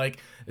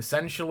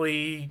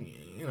 essentially,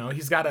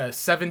 he's got a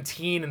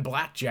 17 in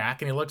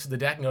blackjack and he looks at the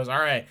deck and goes, all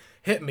right,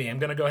 hit me. I'm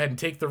going to go ahead and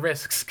take the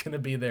risks going to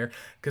be there.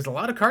 Because a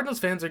lot of Cardinals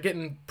fans are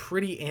getting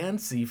pretty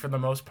antsy for the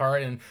most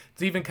part. And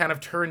it's even kind of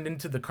turned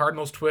into the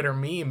Cardinals Twitter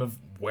meme of,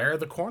 where are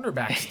the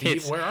cornerbacks,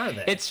 Steve? Where are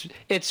they?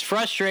 It's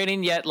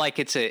frustrating, yet like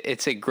it's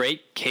a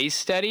great case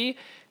study,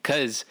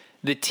 because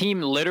the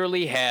team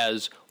literally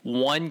has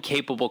one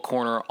capable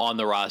corner on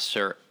the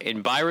roster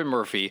in Byron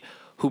Murphy,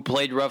 who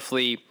played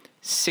roughly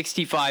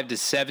 65 to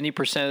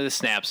 70% of the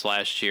snaps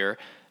last year.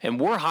 And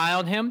we're high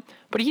on him,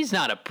 but he's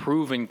not a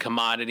proven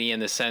commodity in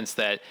the sense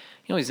that,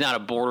 he's not a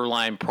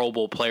borderline Pro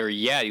Bowl player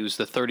yet. He was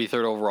the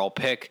 33rd overall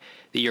pick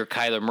the year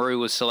Kyler Murray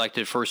was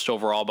selected first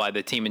overall by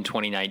the team in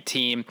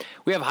 2019.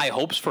 We have high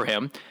hopes for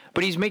him,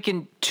 but he's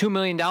making $2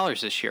 million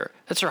this year.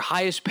 That's our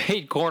highest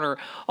paid corner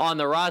on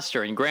the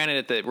roster. And granted,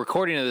 at the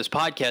recording of this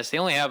podcast, they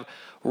only have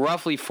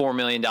roughly $4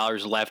 million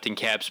left in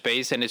cap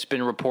space, and it's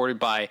been reported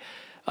by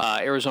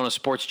Arizona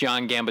Sports'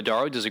 John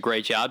Gambadaro, who does a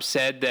great job,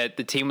 said that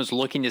the team was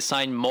looking to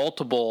sign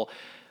multiple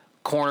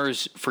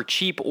corners for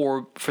cheap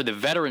or for the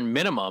veteran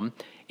minimum.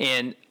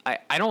 And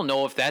I don't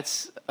know if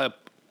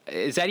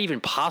is that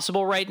even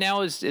possible right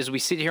now as we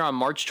sit here on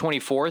March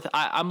 24th?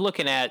 I'm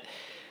looking at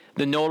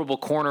the notable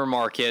corner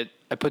market.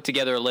 I put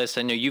together a list.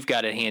 I know you've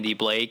got it handy,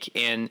 Blake.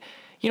 And,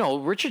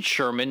 Richard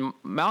Sherman,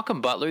 Malcolm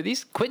Butler,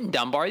 Quentin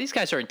Dunbar, these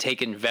guys aren't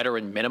taking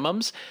veteran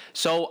minimums.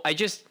 So I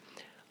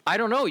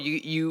don't know.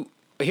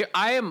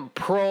 I am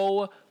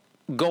pro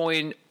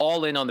going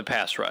all in on the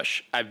pass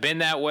rush. I've been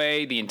that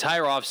way the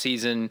entire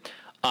offseason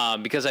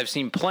because I've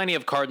seen plenty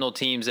of Cardinal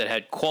teams that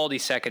had quality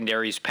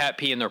secondaries, Pat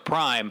P in their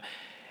prime.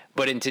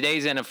 But in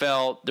today's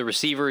NFL, the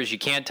receivers, you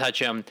can't touch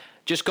them.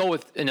 Just go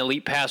with an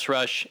elite pass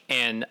rush,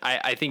 and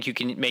I think you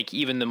can make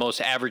even the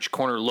most average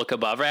corner look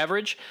above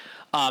average.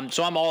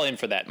 So I'm all in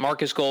for that.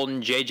 Marcus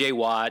Golden, J.J.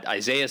 Watt,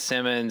 Isaiah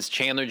Simmons,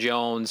 Chandler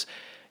Jones.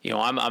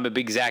 I'm a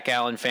big Zach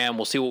Allen fan.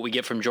 We'll see what we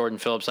get from Jordan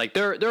Phillips. Like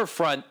their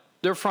front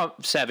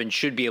seven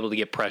should be able to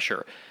get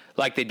pressure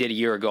like they did a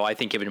year ago. I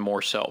think even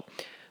more so.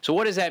 So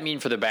what does that mean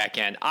for the back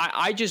end?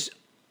 I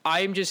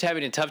am just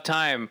having a tough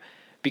time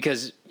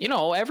because,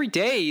 every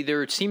day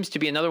there seems to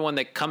be another one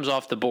that comes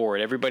off the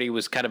board. Everybody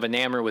was kind of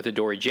enamored with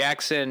Adoree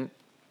Jackson.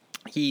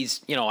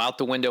 He's, out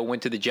the window,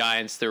 went to the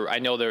Giants. I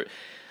know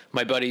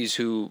my buddies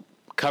who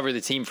cover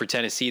the team for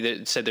Tennessee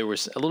that said there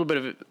was a little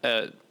bit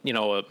of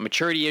a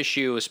maturity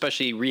issue,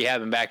 especially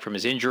rehabbing back from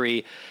his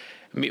injury.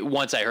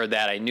 Once I heard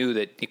that, I knew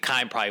that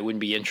Keim probably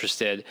wouldn't be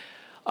interested.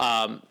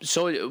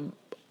 So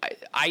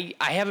I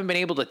haven't been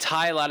able to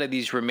tie a lot of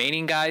these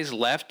remaining guys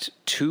left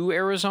to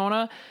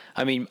Arizona.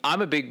 I mean,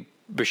 I'm a big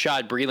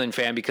Bashaud Breeland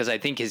fan because I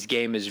think his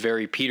game is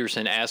very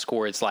Peterson-esque,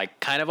 where it's like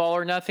kind of all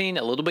or nothing,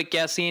 a little bit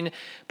guessing,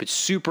 but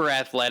super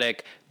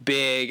athletic,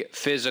 big,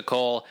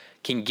 physical,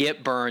 can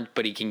get burned,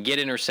 but he can get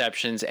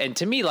interceptions. And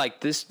to me,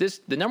 like this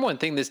the number one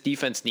thing this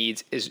defense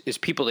needs is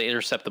people to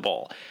intercept the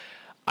ball.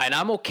 And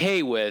I'm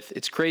okay with,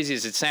 it's crazy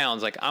as it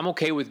sounds, like I'm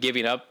okay with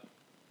giving up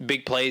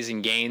big plays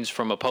and gains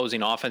from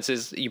opposing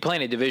offenses. You play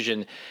in a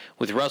division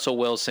with Russell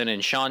Wilson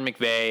and Sean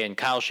McVay and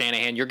Kyle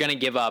Shanahan, you're going to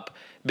give up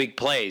big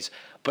plays.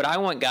 But I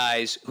want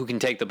guys who can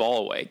take the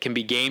ball away, can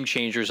be game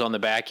changers on the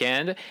back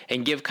end,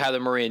 and give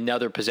Kyler Murray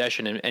another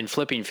possession and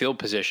flipping field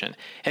position.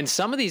 And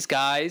some of these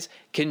guys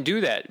can do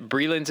that.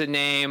 Breeland's a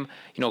name.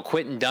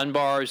 Quentin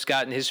Dunbar's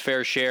gotten his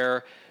fair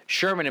share.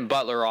 Sherman and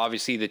Butler are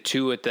obviously the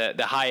two at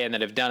the high end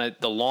that have done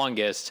it the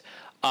longest.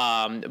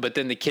 But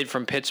then the kid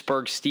from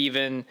Pittsburgh,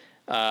 Steven,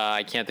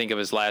 I can't think of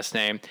his last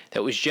name,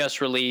 that was just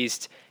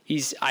released.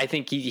 I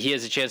think he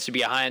has a chance to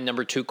be a high-end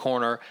number 2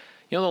 corner.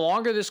 The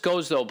longer this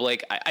goes, though,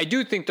 Blake, I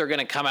do think they're going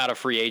to come out of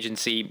free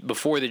agency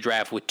before the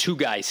draft with 2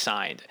 guys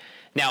signed.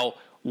 Now,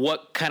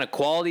 what kind of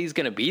quality is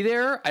going to be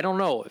there? I don't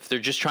know. If they're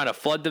just trying to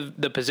flood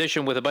the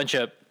position with a bunch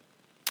of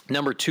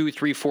number 2,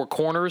 3, 4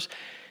 corners,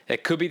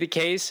 that could be the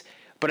case.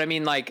 But I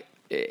mean, like,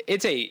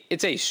 it's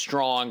a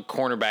strong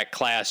cornerback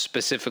class,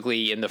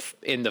 specifically in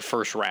the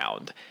first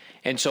round.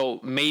 And so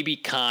maybe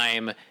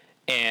Keim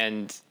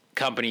and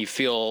company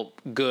feel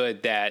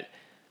good that,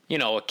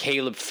 a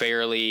Caleb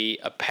Fairley,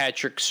 a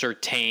Patrick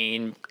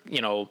Surtain,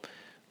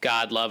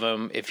 God love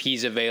him if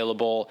he's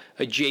available,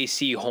 a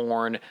J.C.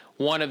 Horn,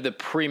 one of the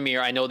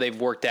premier, I know they've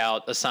worked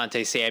out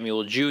Asante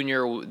Samuel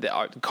Jr.,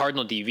 the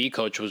Cardinal DV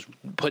coach was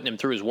putting him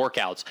through his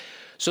workouts.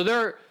 So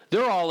they're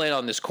all in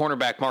on this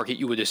cornerback market,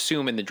 you would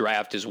assume, in the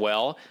draft as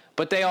well.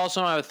 But they also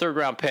don't have a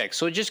third-round pick.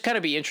 So it just kind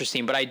of be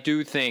interesting. But I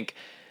do think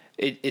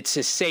it's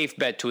a safe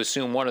bet to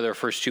assume one of their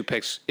first 2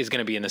 picks is going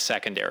to be in the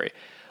secondary.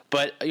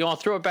 But I'll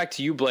throw it back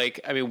to you, Blake.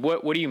 I mean,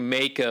 what do you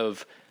make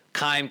of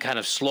Keim kind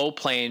of slow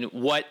playing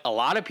what a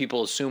lot of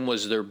people assume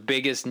was their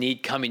biggest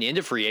need coming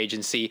into free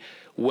agency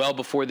well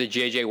before the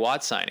J.J.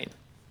 Watt signing?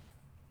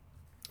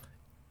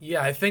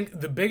 Yeah, I think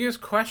the biggest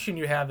question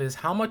you have is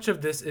how much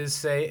of this is,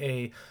 say,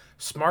 a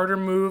smarter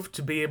move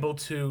to be able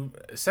to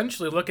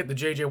essentially look at the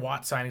J.J.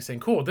 Watt signing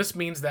saying, cool, this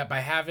means that by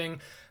having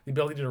the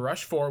ability to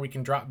rush 4, we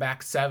can drop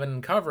back 7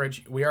 in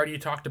coverage. We already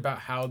talked about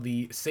how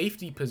the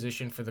safety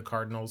position for the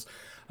Cardinals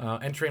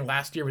entering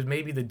last year was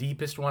maybe the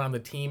deepest one on the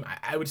team.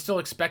 I would still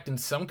expect in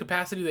some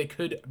capacity they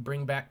could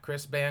bring back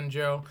Chris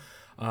Banjo,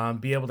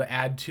 be able to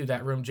add to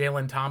that room.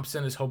 Jalen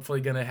Thompson is hopefully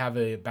going to have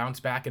a bounce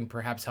back and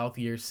perhaps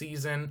healthier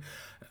season.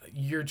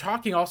 You're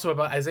talking also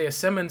about Isaiah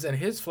Simmons and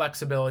his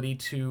flexibility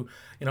to,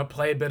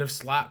 play a bit of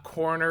slot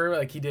corner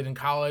like he did in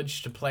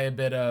college, to play a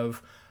bit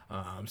of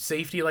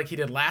safety like he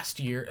did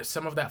last year.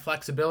 Some of that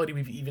flexibility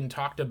we've even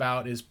talked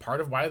about is part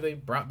of why they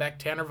brought back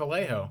Tanner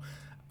Vallejo,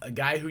 a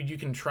guy who you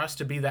can trust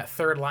to be that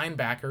third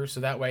linebacker. So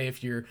that way,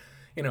 if you're,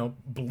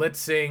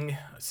 blitzing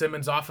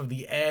Simmons off of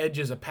the edge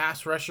as a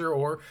pass rusher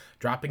or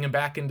dropping him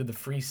back into the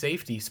free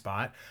safety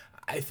spot,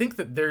 I think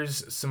that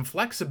there's some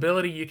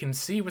flexibility you can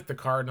see with the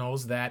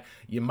Cardinals that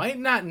you might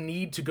not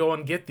need to go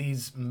and get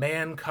these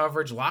man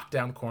coverage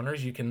lockdown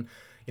corners. You can,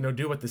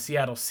 do what the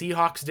Seattle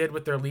Seahawks did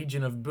with their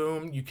Legion of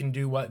Boom. You can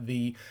do what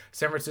the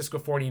San Francisco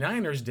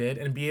 49ers did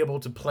and be able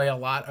to play a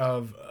lot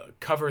of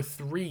cover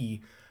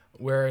 3,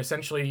 where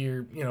essentially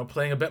you're,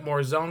 playing a bit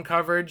more zone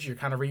coverage. You're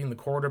kind of reading the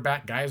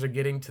quarterback. Guys are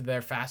getting to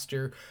there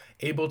faster,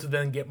 able to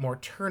then get more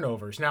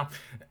turnovers. Now,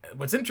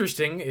 what's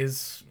interesting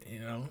is,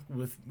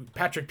 with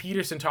Patrick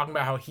Peterson talking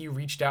about how he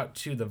reached out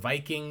to the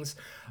Vikings,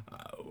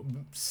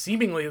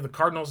 seemingly the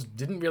Cardinals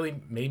didn't really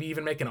maybe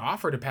even make an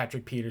offer to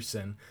Patrick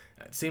Peterson.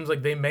 It seems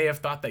like they may have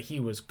thought that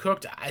he was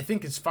cooked. I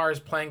think as far as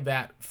playing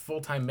that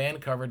full-time man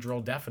coverage role,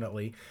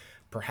 definitely.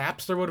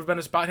 Perhaps there would have been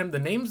a spot him. The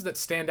names that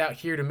stand out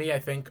here to me, I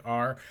think,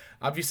 are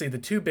obviously the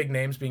 2 big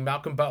names being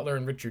Malcolm Butler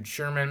and Richard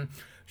Sherman.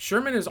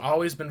 Sherman has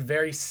always been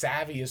very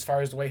savvy as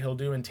far as the way he'll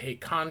do and take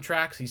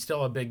contracts. He's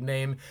still a big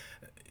name.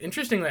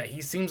 Interesting that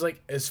he seems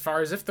like, as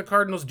far as if the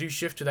Cardinals do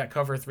shift to that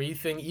cover 3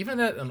 thing, even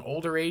at an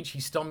older age,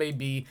 he still may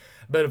be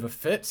a bit of a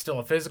fit, still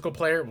a physical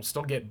player, will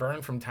still get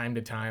burned from time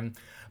to time.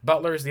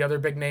 Butler is the other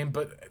big name,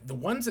 but the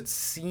ones that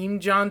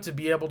seem, John, to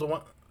be able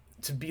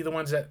to be the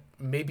ones that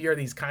maybe are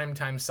these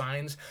time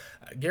signs.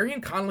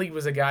 Garyon Conley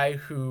was a guy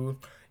who,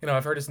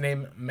 I've heard his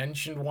name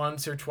mentioned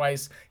once or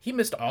twice. He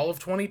missed all of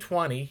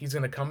 2020. He's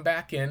going to come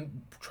back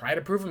in, try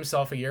to prove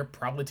himself a year,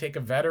 probably take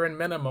a veteran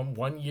minimum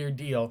 1-year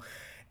deal.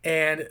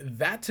 And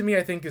that to me,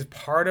 I think, is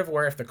part of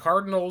where if the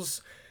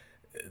Cardinals,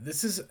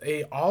 this is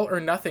a all or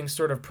nothing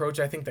sort of approach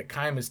I think that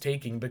Keim is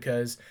taking,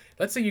 because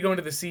let's say you go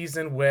into the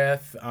season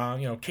with,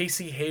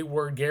 Casey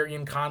Hayward,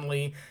 Garyon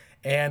Conley,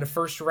 and a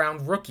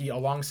first-round rookie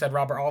alongside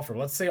Robert Alford.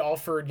 Let's say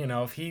Alford,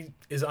 if he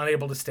is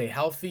unable to stay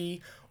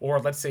healthy,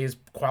 or let's say his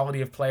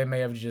quality of play may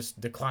have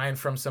just declined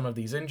from some of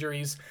these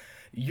injuries,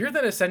 you're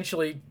then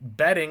essentially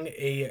betting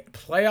a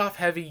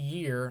playoff-heavy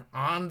year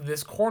on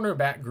this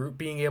cornerback group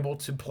being able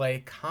to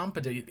play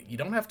competent. You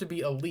don't have to be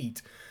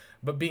elite,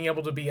 but being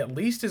able to be at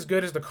least as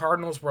good as the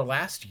Cardinals were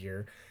last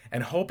year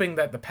and hoping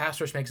that the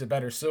pass rush makes it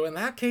better. So in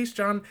that case,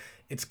 John,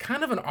 it's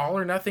kind of an all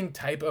or nothing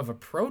type of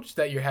approach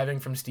that you're having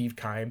from Steve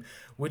Keim,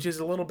 which is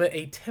a little bit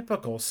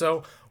atypical.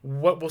 So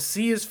what we'll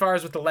see as far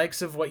as with the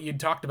likes of what you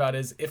talked about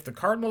is if the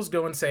Cardinals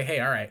go and say, hey,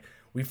 all right,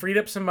 we freed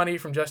up some money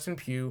from Justin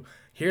Pugh.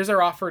 Here's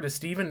our offer to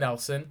Steven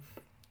Nelson.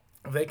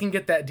 If they can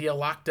get that deal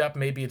locked up,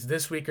 maybe it's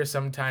this week or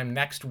sometime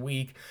next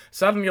week,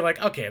 suddenly you're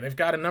like, okay, they've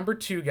got a number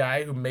 2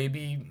 guy who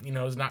maybe,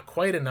 is not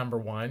quite a number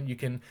 1. You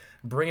can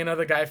bring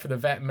another guy for the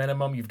vet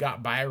minimum. You've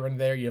got Byron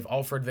there. You have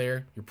Alford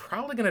there. You're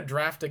probably going to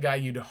draft a guy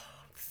you'd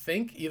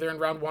think either in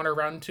round 1 or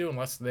round 2,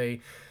 unless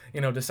they,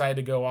 decide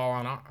to go all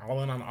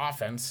in on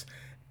offense.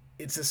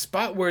 It's a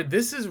spot where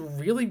this is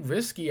really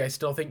risky, I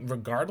still think,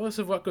 regardless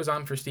of what goes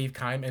on for Steve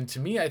Keim. And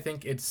to me, I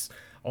think it's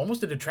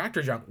almost a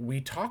detractor, John. We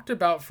talked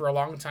about for a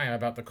long time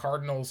about the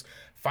Cardinals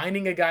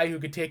finding a guy who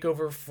could take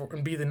over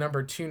and be the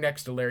number 2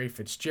 next to Larry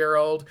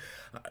Fitzgerald.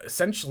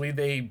 Essentially,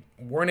 they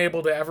weren't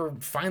able to ever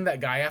find that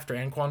guy after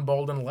Anquan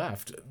Boldin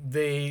left.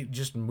 They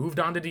just moved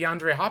on to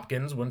DeAndre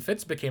Hopkins when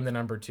Fitz became the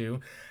number 2.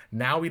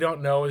 Now we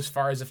don't know as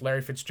far as if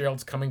Larry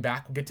Fitzgerald's coming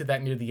back. We'll get to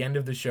that near the end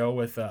of the show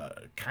with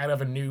kind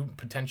of a new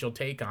potential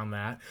take on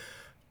that.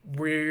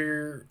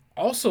 We're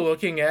also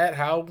looking at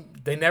how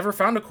they never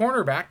found a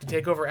cornerback to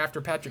take over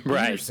after Patrick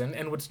Peterson.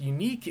 And what's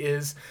unique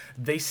is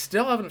they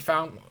still haven't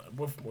found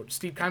what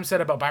Steve Keim said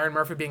about Byron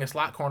Murphy being a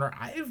slot corner.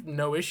 I have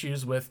no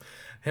issues with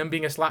him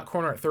being a slot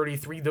corner at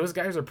 33. Those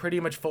guys are pretty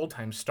much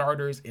full-time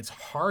starters. It's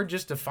hard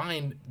just to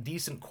find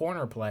decent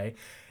corner play.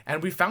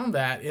 And we found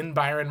that in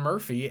Byron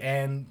Murphy.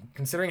 And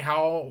considering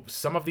how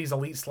some of these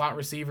elite slot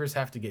receivers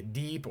have to get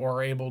deep or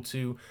are able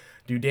to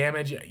do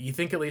damage, you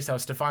think at least how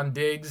Stephon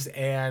Diggs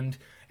and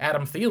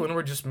Adam Thielen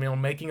were just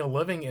making a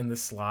living in the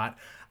slot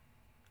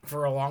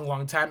for a long,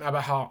 long time,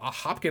 about how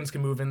Hopkins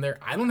can move in there.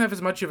 I don't have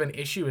as much of an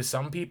issue as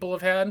some people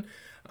have had.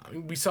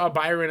 We saw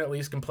Byron at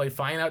least can play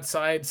fine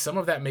outside. Some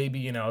of that may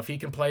be, if he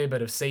can play a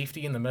bit of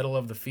safety in the middle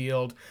of the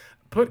field,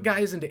 put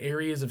guys into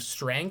areas of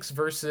strengths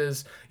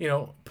versus,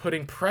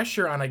 putting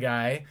pressure on a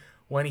guy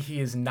when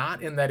he is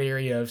not in that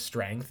area of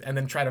strength and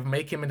then try to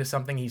make him into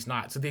something he's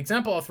not. So the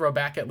example I'll throw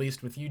back at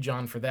least with you,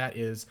 John, for that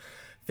is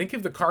think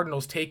of the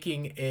Cardinals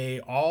taking a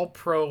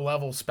all-pro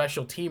level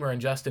special teamer in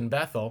Justin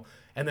Bethel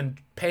and then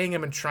paying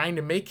him and trying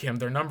to make him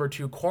their number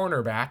 2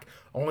 cornerback,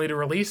 only to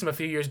release him a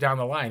few years down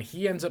the line.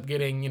 He ends up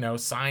getting,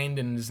 signed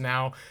and is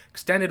now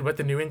extended with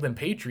the New England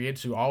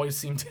Patriots, who always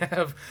seem to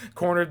have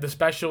cornered the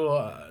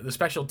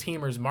special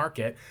teamers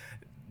market.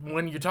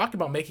 When you're talking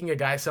about making a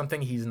guy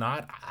something he's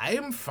not, I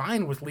am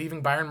fine with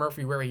leaving Byron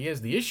Murphy where he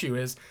is. The issue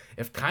is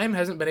if Keim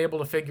hasn't been able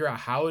to figure out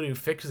how to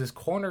fix this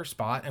corner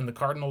spot and the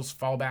Cardinals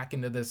fall back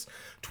into this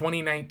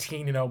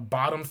 2019,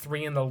 bottom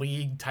 3 in the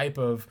league type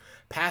of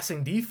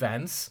passing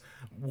defense,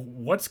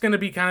 what's going to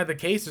be kind of the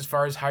case as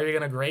far as how you're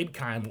going to grade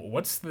Keim?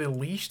 What's the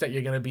leash that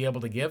you're going to be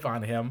able to give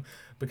on him?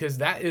 Because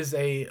that is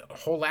a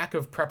whole lack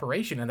of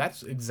preparation, and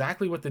that's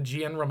exactly what the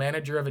general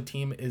manager of a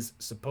team is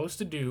supposed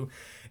to do,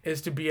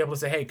 is to be able to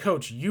say, hey,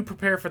 coach, you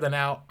prepare for the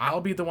now, I'll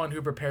be the one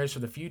who prepares for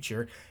the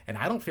future. And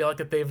I don't feel like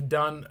that they've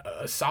done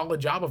a solid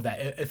job of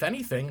that. If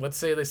anything, let's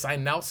say they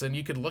sign Nelson,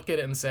 you could look at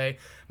it and say,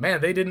 man,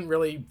 they didn't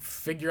really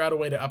figure out a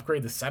way to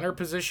upgrade the center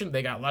position.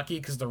 They got lucky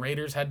because the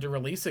Raiders had to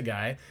release a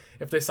guy.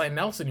 If they sign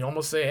Nelson, you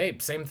almost say, hey,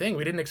 same thing.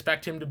 We didn't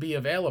expect him to be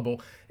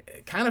available.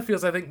 It kind of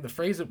feels, I think the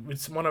phrase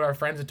that one of our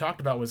friends had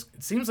talked about was,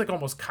 it seems like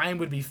almost Keim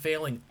would be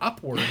failing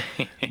upward,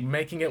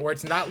 making it where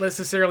it's not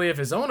necessarily of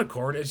his own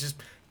accord. It's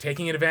just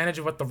taking advantage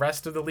of what the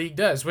rest of the league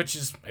does, which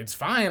is, it's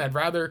fine. I'd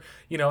rather,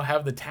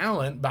 have the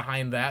talent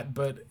behind that,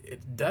 but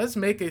it does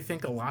make, I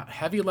think, a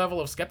heavy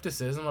level of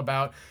skepticism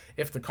about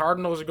if the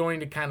Cardinals are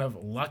going to kind of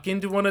luck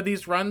into one of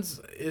these runs,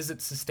 is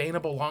it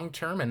sustainable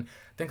long-term? And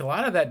I think a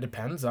lot of that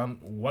depends on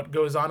what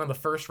goes on in the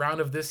first round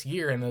of this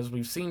year. And as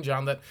we've seen,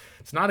 John, that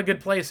it's not a good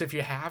place if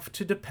you have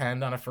to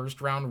depend on a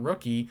first-round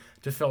rookie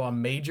to fill a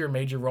major,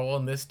 major role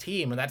in this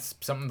team. And that's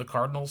something the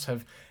Cardinals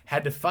have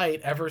had to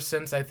fight ever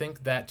since, I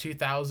think, that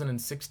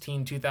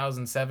 2016,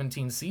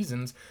 2017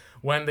 seasons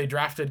when they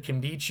drafted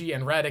Kimdichie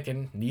and Reddick,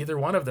 and neither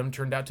one of them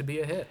turned out to be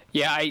a hit.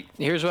 Yeah,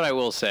 here's what I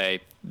will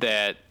say,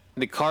 that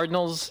the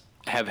Cardinals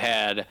have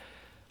had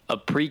a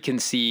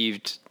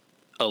preconceived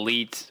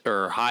elite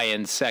or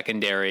high-end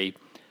secondary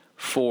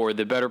for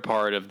the better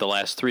part of the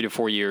last 3 to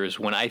 4 years,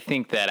 when I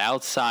think that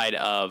outside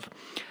of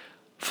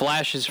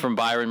flashes from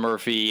Byron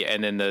Murphy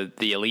and then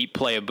the elite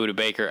play of Budda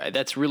Baker,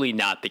 that's really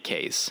not the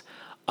case.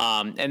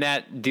 And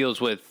that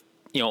deals with,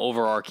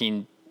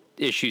 overarching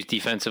issues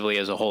defensively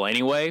as a whole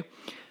anyway.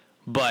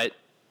 But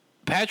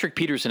Patrick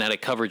Peterson had a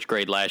coverage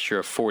grade last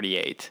year of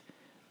 48.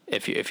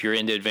 If you're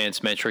into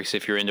advanced metrics,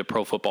 if you're into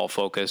Pro Football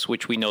Focus,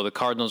 which we know the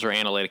Cardinals are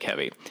analytic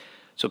heavy.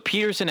 So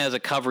Peterson has a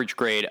coverage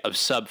grade of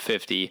sub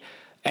 50,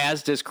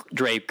 as does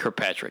Dre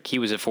Kirkpatrick. He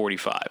was at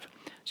 45.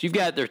 So you've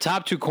got their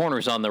top 2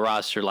 corners on the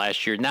roster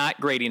last year not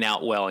grading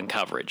out well in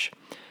coverage.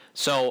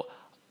 So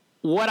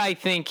what I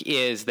think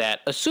is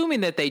that,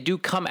 assuming that they do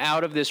come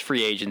out of this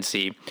free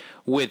agency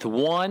with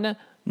one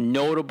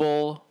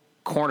notable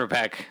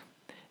cornerback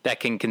that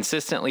can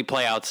consistently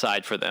play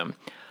outside for them.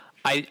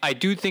 I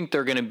do think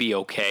they're going to be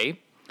okay.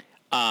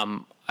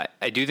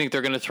 I do think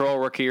they're going to throw a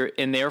rookie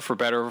in there for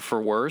better or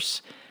for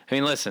worse. I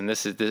mean, listen,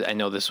 I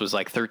know this was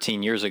like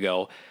 13 years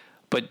ago,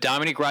 but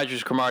Dominique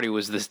Rodgers-Cromartie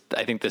was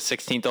I think the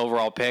 16th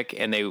overall pick,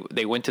 and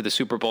they went to the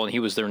Super Bowl, and he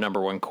was their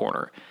number one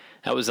corner.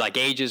 That was like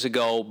ages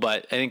ago,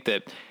 but I think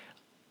that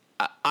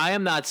I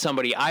am not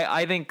somebody.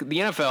 I think the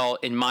NFL,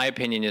 in my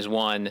opinion, is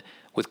one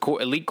with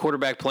elite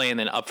quarterback play and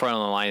then up front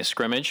on the line of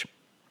scrimmage.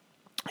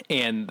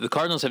 And the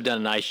Cardinals have done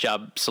a nice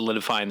job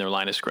solidifying their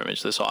line of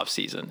scrimmage this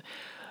offseason.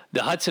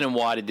 The Hudson and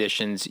Watt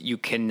additions, you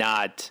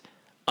cannot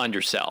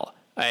undersell,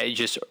 or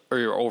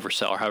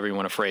oversell, or however you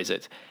want to phrase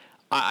it.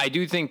 I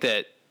do think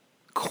that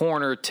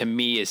corner, to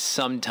me, is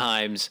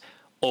sometimes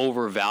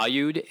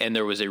overvalued, and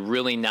there was a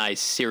really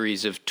nice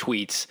series of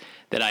tweets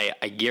that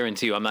I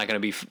guarantee you I'm not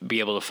going to be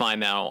able to find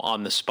now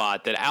on the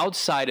spot, that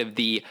outside of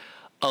the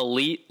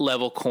elite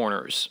level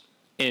corners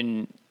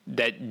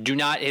that do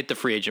not hit the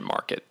free agent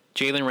market,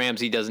 Jalen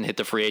Ramsey doesn't hit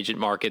the free agent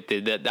market.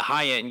 The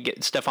high end,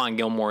 Stephon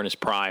Gilmore in his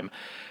prime,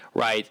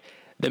 right?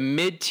 The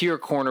mid-tier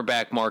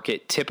cornerback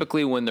market,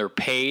 typically when they're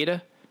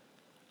paid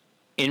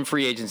in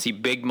free agency,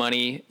 big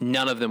money,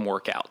 none of them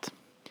work out.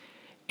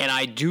 And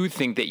I do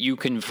think that you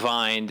can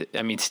find,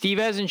 I mean, Steve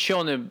hasn't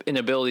shown an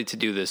ability to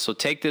do this, so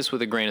take this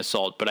with a grain of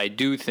salt, but I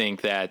do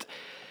think that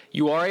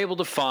you are able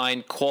to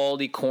find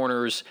quality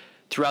corners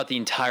throughout the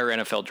entire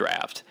NFL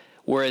draft.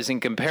 Whereas in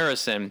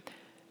comparison,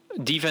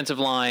 defensive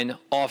line,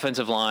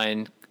 offensive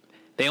line,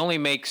 they only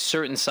make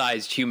certain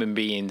sized human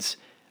beings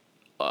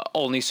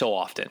only so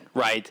often,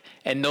 right?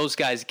 And those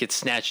guys get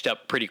snatched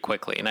up pretty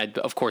quickly. And I'd,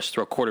 of course,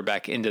 throw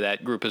quarterback into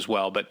that group as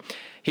well. But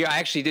here, I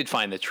actually did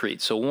find the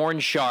tweet. So Warren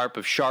Sharp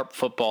of Sharp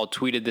Football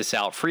tweeted this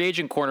out. Free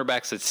agent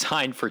cornerbacks that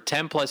signed for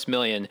 $10+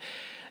 million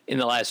in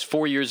the last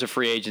 4 years of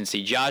free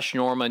agency. Josh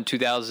Norman,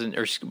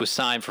 was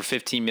signed for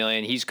 $15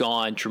 million. He's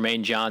gone.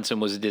 Jermaine Johnson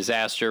was a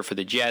disaster for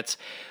the Jets,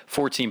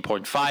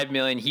 $14.5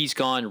 million. He's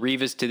gone.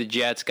 Revis to the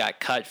Jets,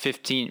 got cut,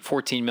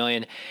 $14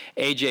 million.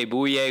 AJ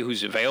Bouye,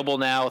 who's available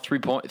now,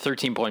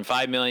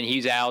 $13.5 million.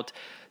 He's out.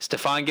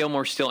 Stephon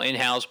Gilmore still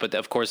in-house, but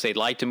of course they'd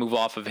like to move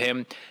off of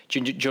him.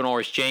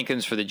 Janoris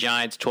Jenkins for the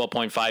Giants,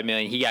 $12.5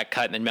 million. He got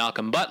cut. And then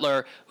Malcolm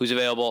Butler, who's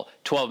available,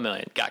 $12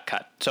 million, got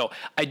cut. So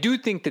I do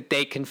think that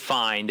they can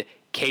find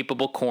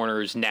capable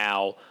corners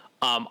now.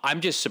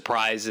 I'm just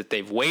surprised that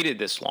they've waited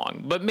this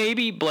long. But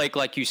maybe, Blake,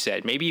 like you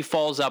said, maybe he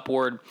falls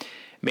upward.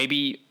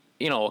 Maybe,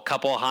 a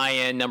couple of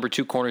high-end number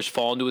 2 corners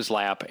fall into his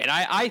lap. And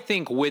I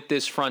think with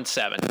this front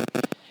seven,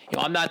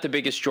 I'm not the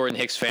biggest Jordan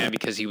Hicks fan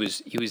because he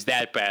was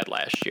that bad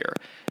last year.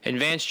 And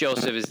Vance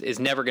Joseph is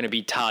never going to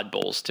be Todd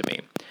Bowles to me.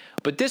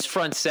 But this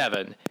front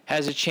seven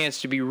has a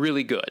chance to be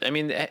really good. I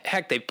mean,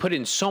 heck, they put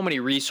in so many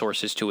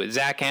resources to it.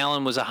 Zach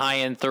Allen was a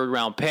high-end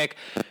third-round pick.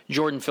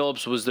 Jordan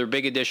Phillips was their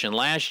big addition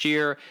last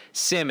year.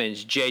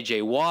 Simmons,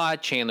 J.J.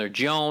 Watt, Chandler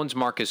Jones,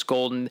 Marcus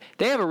Golden.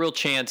 They have a real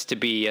chance to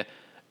be an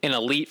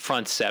elite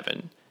front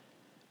seven.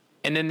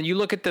 And then you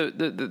look at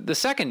the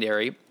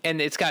secondary, and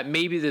it's got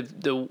maybe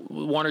the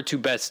one or two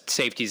best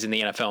safeties in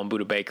the NFL in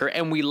Budda Baker.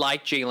 And we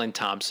like Jalen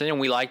Thompson, and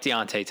we like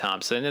Deontay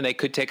Thompson, and they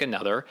could take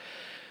another.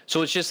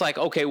 So it's just like,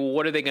 okay, well,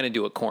 what are they going to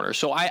do at corner?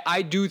 So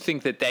I do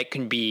think that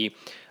can be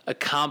a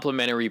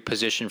complementary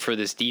position for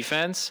this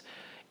defense.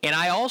 And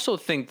I also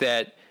think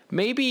that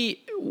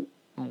maybe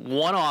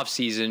one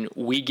offseason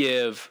we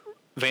give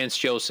Vance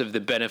Joseph the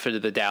benefit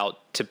of the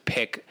doubt to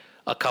pick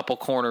a couple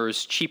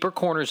corners, cheaper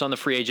corners on the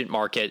free agent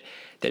market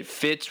that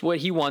fits what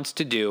he wants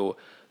to do,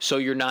 so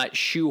you're not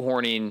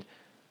shoehorning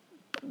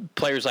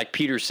players like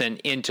Peterson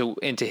into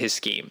his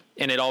scheme.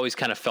 And it always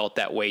kind of felt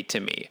that way to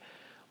me.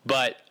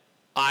 But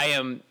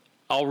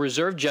I'll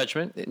reserve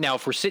judgment. Now,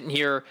 if we're sitting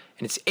here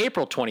and it's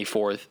April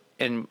 24th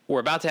and we're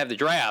about to have the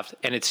draft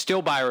and it's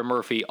still Byron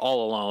Murphy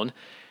all alone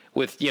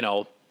with,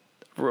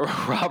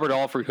 Robert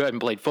Alford, who hadn't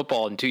played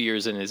football in 2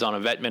 years and is on a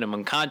vet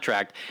minimum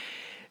contract,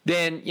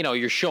 then,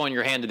 you're showing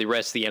your hand to the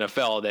rest of the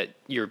NFL that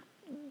you're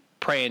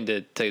praying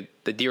to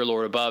the dear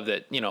Lord above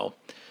that,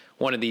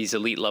 one of these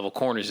elite level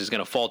corners is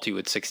going to fall to you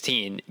at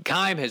 16.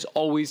 Keim has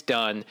always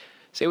done,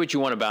 say what you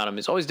want about him,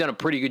 has always done a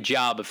pretty good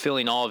job of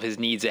filling all of his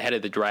needs ahead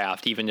of the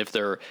draft, even if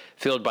they're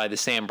filled by the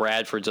Sam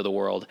Bradfords of the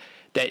world,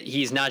 that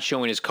he's not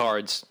showing his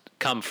cards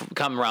come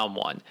round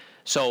one.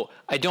 So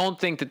I don't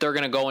think that they're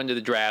going to go into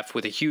the draft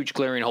with a huge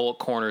glaring hole at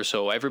corner,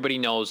 so everybody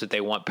knows that they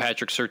want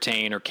Patrick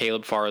Surtain or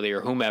Caleb Farley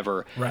or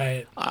whomever.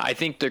 Right. I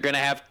think they're going to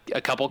have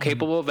a couple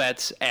capable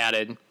vets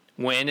added.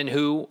 When and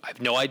who, I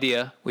have no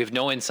idea. We have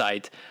no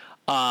insight.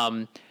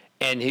 And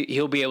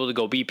he'll be able to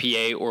go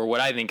BPA, or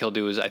what I think he'll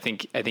do is I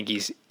think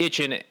he's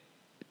itching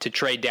to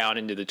trade down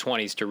into the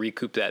 20s to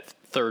recoup that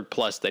third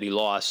plus that he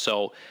lost.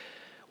 So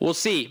we'll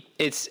see.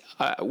 It's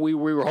we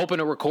were hoping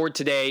to record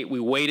today. We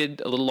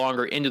waited a little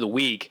longer into the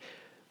week,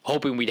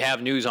 hoping we'd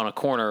have news on a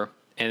corner,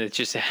 and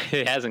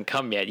it hasn't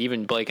come yet.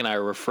 Even Blake and I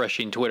are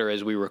refreshing Twitter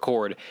as we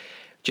record.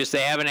 Just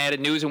they haven't added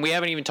news, and we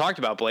haven't even talked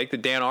about, Blake,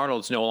 that Dan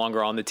Arnold's no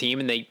longer on the team,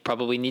 and they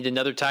probably need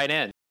another tight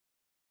end.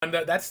 And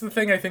that's the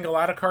thing I think a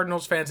lot of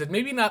Cardinals fans had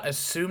maybe not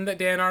assumed that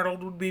Dan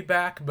Arnold would be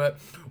back, but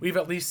we've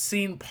at least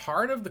seen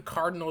part of the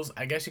Cardinals,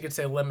 I guess you could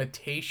say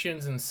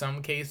limitations in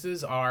some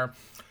cases are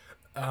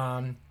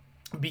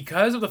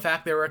because of the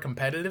fact they were a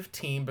competitive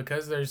team,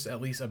 because there's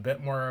at least a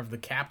bit more of the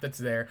cap that's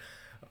there.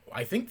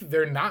 I think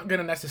they're not going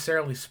to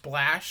necessarily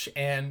splash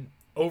and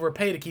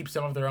overpay to keep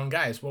some of their own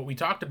guys. What we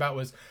talked about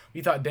was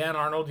we thought Dan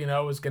Arnold,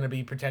 was going to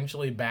be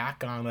potentially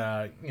back on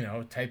a,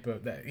 type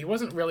of that. He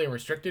wasn't really a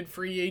restricted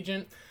free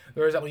agent.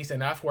 There was at least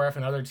enough where if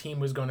another team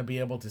was going to be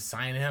able to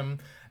sign him,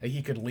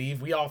 he could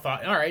leave. We all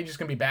thought, all right, he's just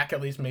going to be back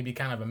at least maybe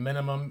kind of a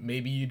minimum.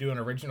 Maybe you do an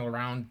original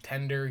round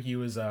tender. He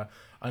was a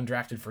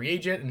undrafted free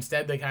agent.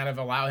 Instead, they kind of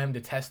allow him to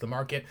test the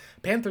market.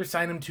 Panthers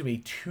signed him to a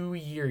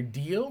 2-year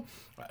deal.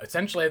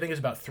 Essentially, I think it's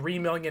about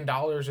 $3 million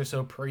or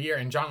so per year.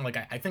 And John,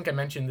 I think I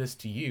mentioned this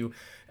to you.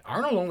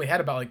 Arnold only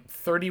had about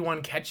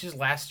 31 catches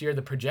last year.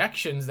 The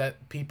projections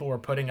that people were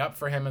putting up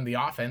for him in the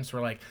offense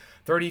were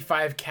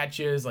 35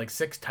 catches,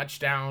 6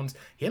 touchdowns.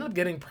 He ended up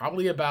getting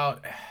probably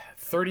about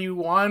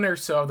 31 or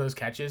so of those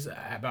catches,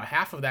 about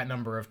half of that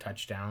number of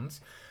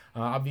touchdowns.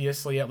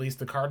 Obviously, at least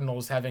the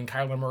Cardinals having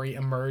Kyler Murray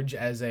emerge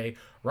as a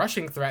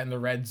rushing threat in the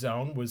red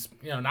zone was,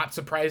 not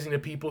surprising to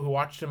people who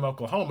watched him in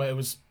Oklahoma. It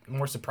was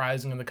more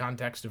surprising in the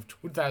context of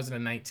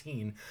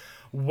 2019.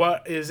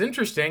 What is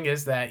interesting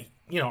is that,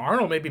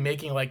 Arnold may be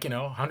making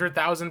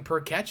 $100,000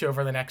 per catch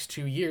over the next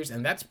 2 years,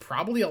 and that's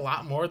probably a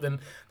lot more than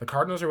the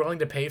Cardinals are willing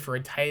to pay for a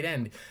tight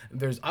end.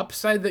 There's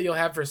upside that you'll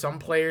have for some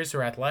players who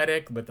are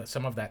athletic with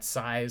some of that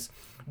size,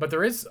 but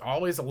there is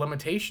always a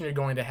limitation you're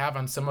going to have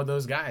on some of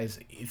those guys.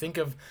 You think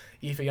of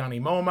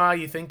Ifeanyi Moma,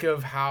 you think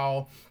of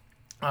how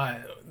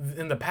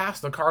in the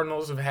past the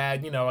Cardinals have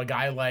had, a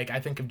guy I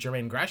think of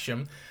Jermaine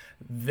Gresham.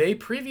 They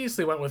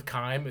previously went with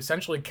Keim,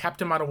 essentially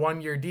kept him on a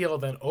 1-year deal,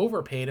 then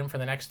overpaid him for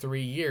the next 3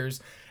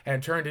 years,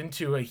 and turned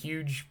into a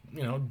huge,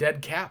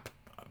 dead cap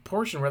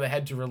portion where they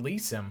had to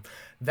release him.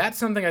 That's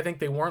something I think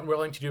they weren't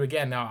willing to do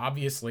again. Now,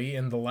 obviously,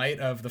 in the light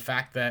of the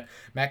fact that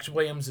Max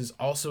Williams is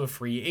also a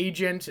free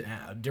agent,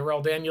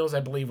 Darrell Daniels, I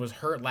believe, was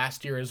hurt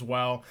last year as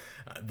well.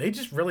 They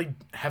just really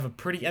have a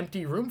pretty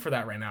empty room for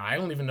that right now. I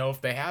don't even know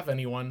if they have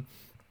anyone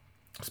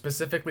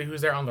specifically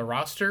who's there on the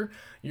roster.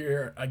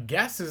 Your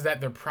guess is that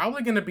they're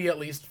probably going to be at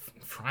least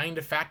trying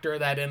to factor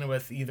that in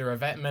with either a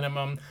vet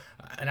minimum,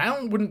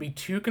 and wouldn't be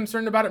too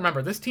concerned about it.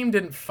 Remember, this team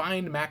didn't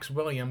find Max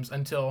Williams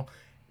until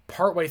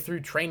partway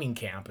through training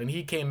camp, and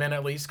he came in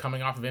at least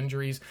coming off of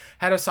injuries,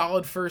 had a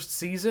solid first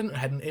season,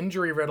 had an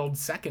injury-riddled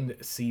second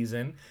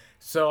season.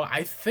 So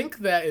I think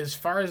that as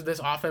far as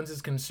this offense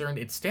is concerned,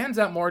 it stands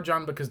out more,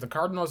 John, because the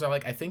Cardinals are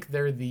I think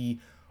they're the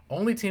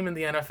only team in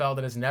the NFL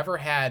that has never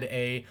had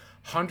a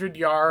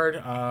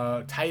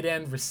 100-yard tight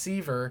end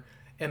receiver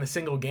in a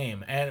single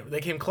game. And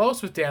they came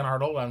close with Dan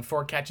Arnold on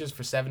 4 catches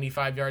for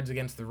 75 yards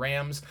against the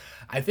Rams.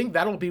 I think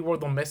that'll be where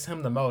they'll miss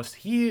him the most.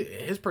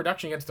 His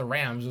production against the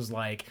Rams was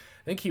I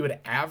think he would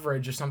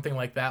average or something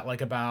like that,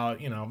 about,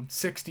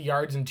 60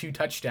 yards and 2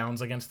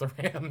 touchdowns against the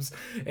Rams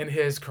in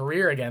his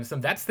career against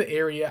them. That's the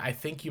area I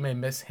think you may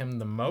miss him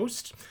the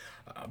most.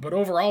 But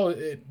overall,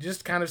 it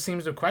just kind of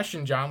seems to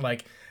question, John,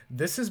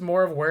 this is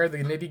more of where the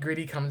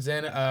nitty-gritty comes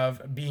in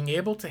of being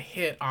able to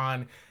hit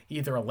on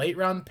either a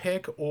late-round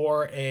pick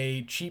or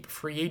a cheap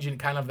free agent,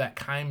 kind of that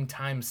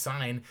time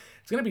sign.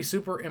 It's going to be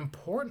super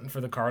important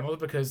for the Cardinals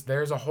because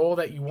there's a hole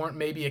that you weren't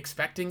maybe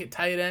expecting at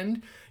tight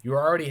end. You're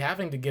already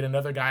having to get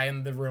another guy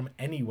in the room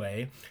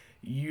anyway.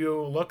 You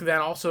look then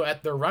also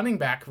at the running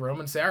back room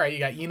and say, all right, you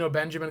got Eno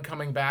Benjamin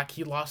coming back.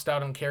 He lost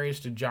out on carries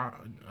to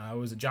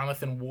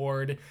Jonathan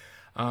Ward.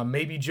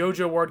 Maybe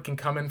JoJo Ward can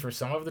come in for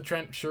some of the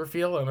Trent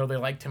Sherfield. I know they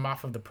liked him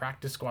off of the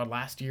practice squad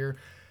last year.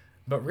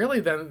 But really,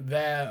 then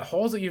the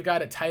holes that you've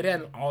got at tight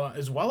end,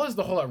 as well as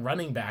the hole at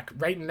running back,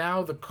 right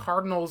now the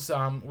Cardinals,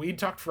 we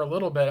talked for a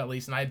little bit at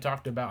least, and I had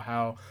talked about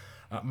how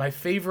my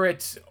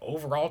favorite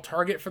overall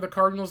target for the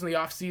Cardinals in the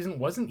offseason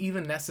wasn't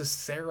even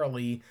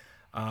necessarily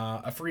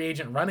a free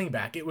agent running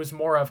back. It was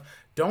more of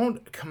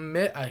don't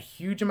commit a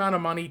huge amount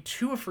of money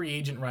to a free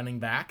agent running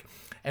back,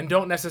 and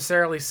don't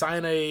necessarily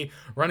sign a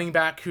running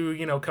back who,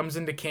 comes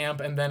into camp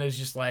and then is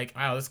just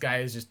wow, this guy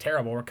is just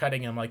terrible. We're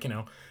cutting him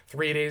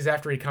 3 days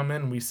after he come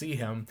in and we see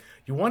him.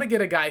 You want to get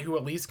a guy who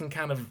at least can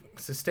kind of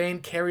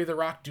sustain, carry the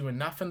rock, do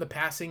enough in the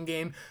passing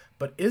game,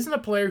 but isn't a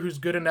player who's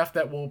good enough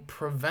that will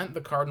prevent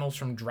the Cardinals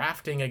from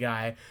drafting a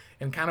guy.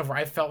 And kind of where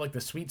I felt like the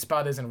sweet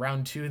spot is in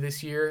round 2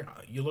 this year.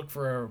 You look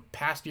for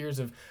past years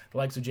of the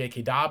likes of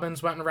J.K.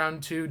 Dobbins went in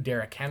round 2.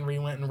 Derrick Henry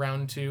went in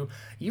round 2.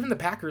 Even the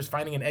Packers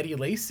finding an Eddie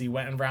Lacy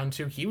went in round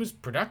 2. He was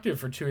productive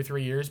for 2 or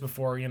 3 years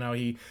before,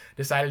 he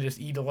decided to just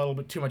eat a little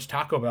bit too much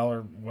Taco Bell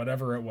or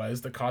whatever it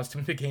was that caused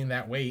him to gain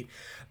that weight.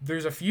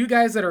 There's a few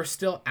guys that are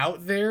still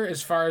out there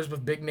as far as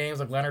with big names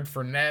like Leonard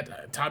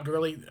Fournette, Todd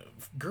Gurley.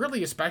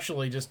 Gurley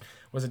especially just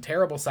was a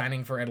terrible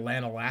signing for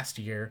Atlanta last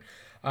year.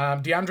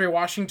 DeAndre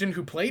Washington,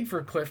 who played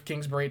for Cliff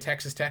Kingsbury at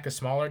Texas Tech, a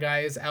smaller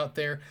guy, is out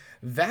there.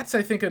 That's,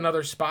 I think,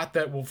 another spot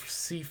that we'll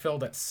see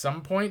filled at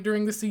some point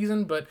during the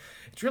season. But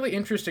it's really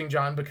interesting,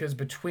 John, because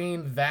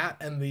between that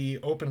and the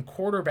open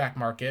quarterback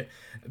market,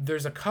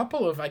 there's a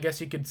couple of, I guess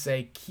you could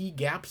say, key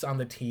gaps on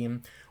the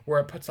team where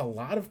it puts a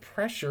lot of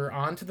pressure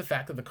onto the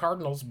fact that the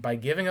Cardinals, by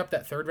giving up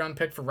that third-round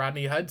pick for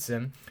Rodney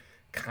Hudson,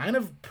 kind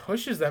of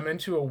pushes them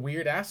into a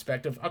weird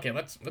aspect of, okay,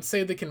 let's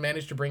say they can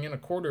manage to bring in a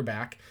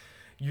quarterback.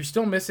 You're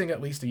still missing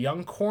at least a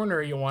young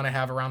corner you want to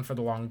have around for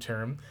the long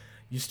term.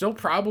 You still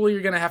probably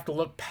are going to have to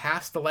look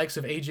past the likes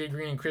of A.J.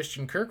 Green and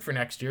Christian Kirk for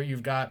next year.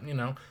 You've got,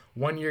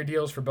 1-year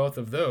deals for both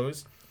of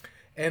those.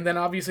 And then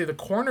obviously the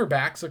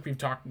cornerbacks, like we've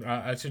talked,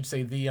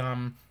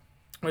 the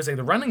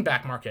running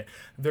back market.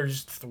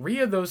 There's 3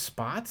 of those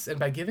spots, and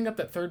by giving up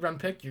that third-round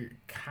pick, you're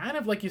kind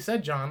of, like you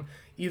said, John,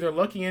 either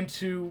looking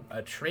into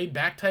a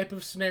trade-back type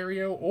of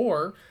scenario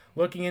or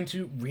looking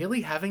into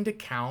really having to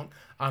count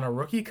on a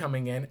rookie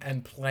coming in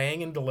and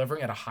playing and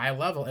delivering at a high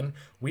level. And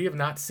we have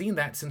not seen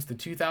that since the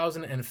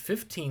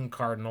 2015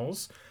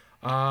 Cardinals,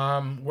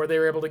 where they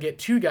were able to get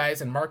 2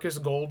 guys in Marcus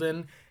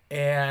Golden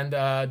and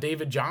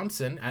David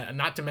Johnson,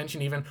 not to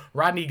mention even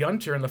Rodney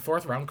Gunter in the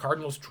 4th round.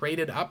 Cardinals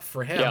traded up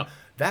for him. Yeah.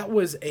 That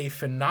was a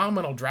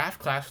phenomenal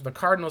draft class for the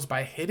Cardinals.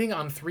 By hitting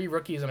on 3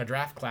 rookies in a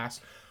draft class,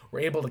 were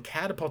able to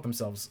catapult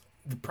themselves.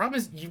 The problem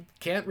is you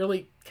can't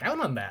really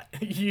count on that.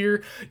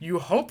 You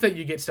hope that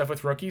you get stuff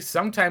with rookies.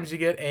 Sometimes you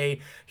get a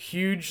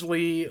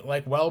hugely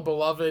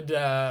well-beloved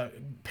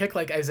pick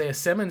like Isaiah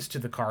Simmons to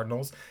the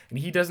Cardinals, and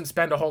he doesn't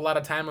spend a whole lot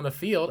of time on the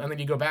field. And then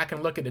you go back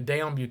and look at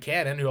Deon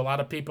Buchanan, who a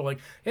lot of people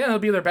he'll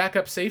be their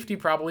backup safety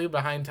probably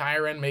behind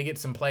Tyron, may get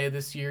some play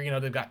this year.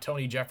 They've got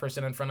Tony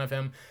Jefferson in front of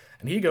him,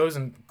 and he goes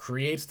and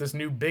creates this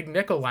new big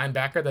nickel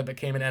linebacker that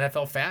became an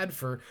NFL fad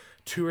for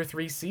 2 or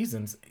 3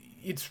 seasons.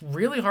 It's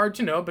really hard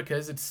to know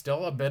because it's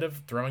still a bit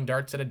of throwing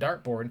darts at a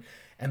dartboard.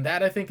 And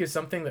that, I think, is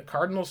something that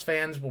Cardinals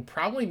fans will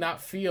probably not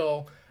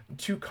feel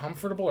too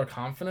comfortable or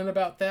confident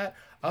about that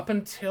up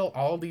until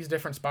all these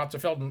different spots are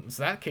filled. In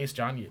that case,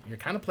 John, you're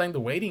kind of playing the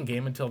waiting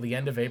game until the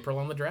end of April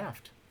on the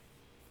draft.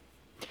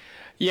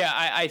 Yeah,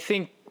 I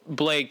think,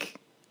 Blake,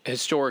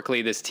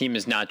 historically, this team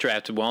is not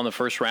drafted well in the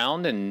first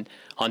round. And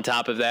on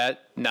top of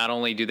that, not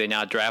only do they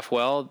not draft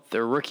well,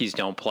 their rookies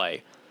don't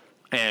play.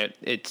 And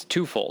it's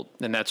twofold,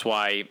 and that's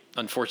why,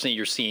 unfortunately,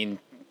 you're seeing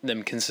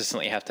them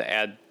consistently have to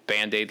add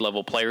Band-Aid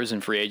level players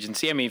in free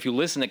agency. I mean, if you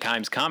listen to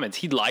Keim's comments,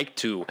 he'd like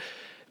to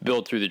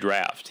build through the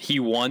draft. He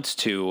wants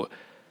to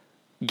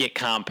get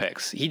comp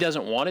picks. He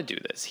doesn't want to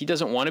do this. He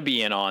doesn't want to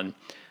be in on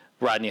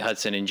Rodney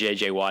Hudson and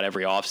J.J. Watt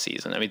every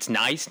offseason. I mean, it's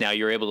nice now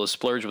you're able to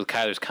splurge with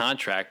Kyler's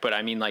contract, but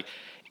I mean,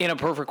 in a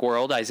perfect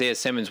world, Isaiah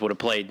Simmons would have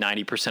played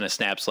 90% of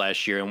snaps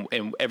last year,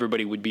 and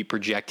everybody would be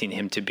projecting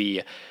him to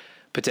be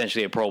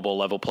potentially a Pro Bowl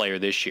level player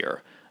this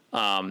year.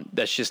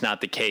 That's just not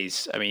the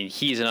case. I mean,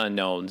 he's an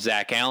unknown.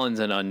 Zach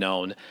Allen's an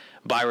unknown.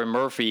 Byron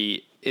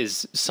Murphy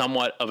is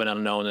somewhat of an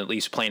unknown, at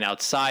least playing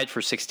outside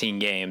for 16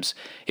 games.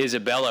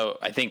 Isabella,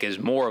 I think, is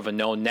more of a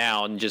known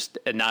now and just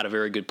not a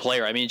very good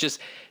player. I mean,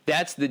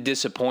 that's the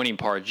disappointing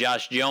part.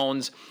 Josh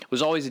Jones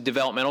was always a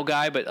developmental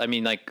guy, but I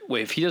mean,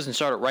 if he doesn't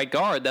start at right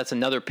guard, that's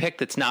another pick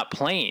that's not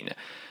playing.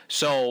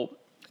 So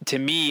to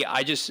me,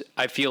 I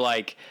feel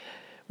like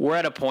we're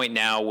at a point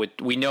now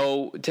we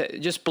know to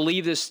just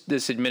believe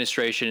this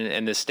administration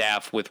and this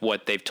staff with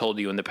what they've told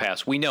you in the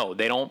past. We know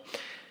they don't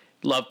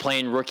love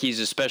playing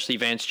rookies, especially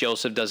Vance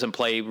Joseph doesn't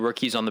play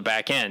rookies on the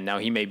back end. Now,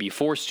 he may be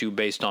forced to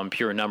based on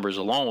pure numbers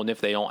alone if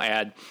they don't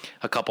add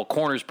a couple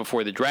corners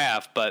before the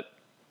draft, but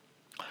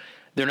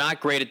they're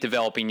not great at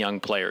developing young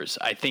players.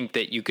 I think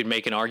that you could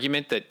make an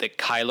argument that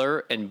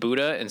Kyler and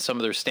Buddha and some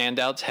of their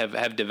standouts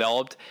have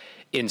developed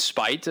in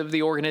spite of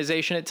the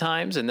organization at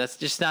times, and that's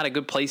just not a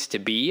good place to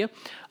be.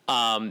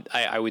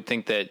 I would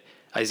think that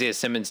Isaiah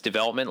Simmons'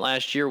 development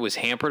last year was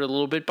hampered a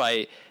little bit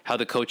by how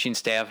the coaching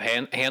staff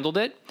handled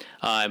it,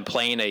 and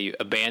playing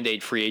a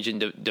Band-Aid free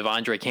agent,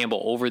 Devondre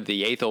Campbell, over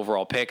the 8th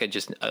overall pick.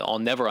 I'll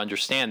never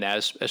understand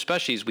that,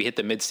 especially as we hit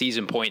the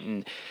midseason point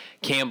and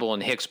Campbell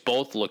and Hicks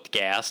both looked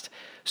gassed.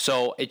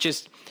 So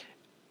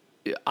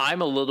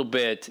I'm a little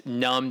bit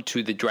numb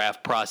to the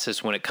draft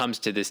process when it comes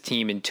to this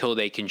team until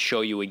they can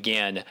show you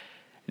again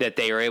that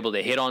they are able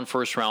to hit on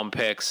first-round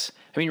picks.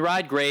 I mean,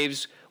 Rod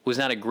Graves was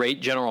not a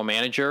great general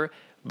manager,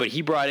 but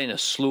he brought in a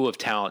slew of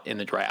talent in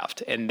the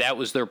draft, and that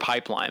was their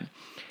pipeline.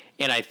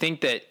 And I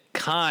think that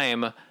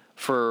Keim,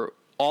 for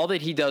all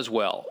that he does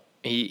well,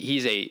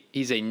 he's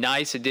a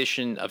nice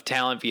addition of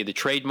talent via the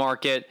trade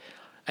market.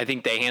 I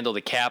think they handle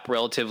the cap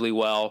relatively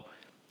well,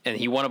 and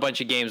he won a bunch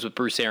of games with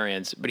Bruce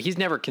Arians, but he's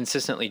never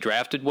consistently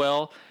drafted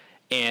well,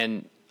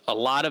 and a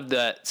lot of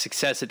the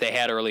success that they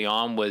had early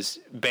on was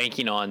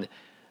banking on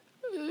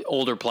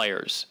older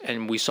players,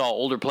 and we saw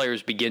older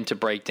players begin to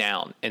break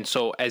down. And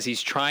so as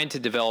he's trying to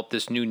develop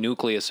this new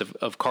nucleus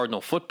of Cardinal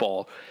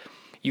football,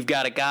 you've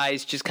got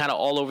guys just kind of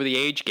all over the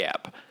age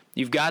gap.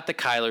 You've got the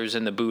Kylers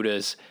and the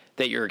Buddhas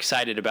that you're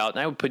excited about. And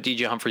I would put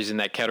DJ Humphries in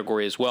that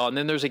category as well. And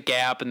then there's a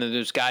gap, and then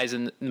there's guys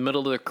in the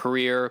middle of their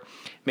career,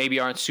 maybe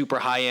aren't super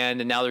high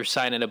end, and now they're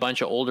signing a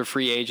bunch of older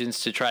free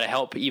agents to try to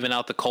help even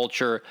out the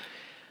culture.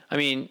 I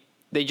mean,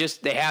 they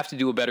have to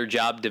do a better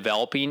job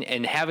developing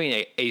and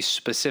having a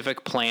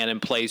specific plan in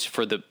place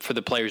for the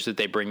players that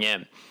they bring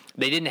in.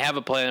 They didn't have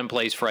a plan in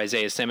place for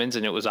Isaiah Simmons,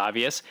 and it was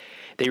obvious.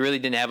 They really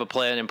didn't have a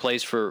plan in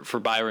place for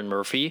Byron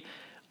Murphy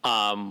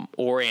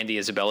or Andy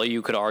Isabella,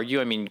 you could argue.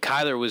 I mean,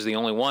 Kyler was the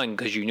only one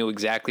because you knew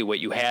exactly what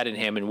you had in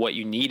him and what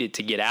you needed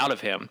to get out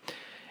of him.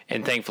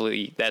 And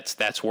thankfully,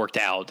 that's worked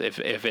out. If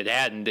it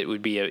hadn't, it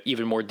would be an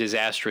even more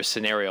disastrous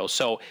scenario.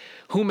 So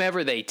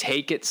whomever they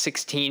take at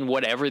 16,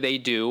 whatever they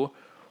do,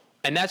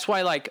 and that's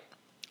why,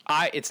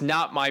 it's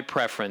not my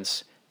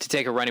preference to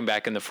take a running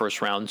back in the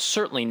first round,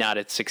 certainly not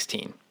at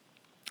 16.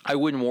 I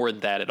wouldn't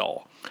warrant that at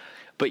all.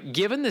 But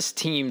given this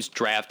team's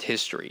draft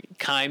history,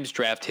 Keim's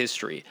draft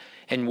history,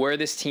 and where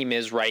this team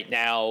is right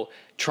now,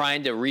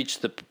 trying to reach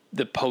the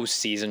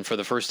postseason for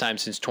the first time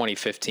since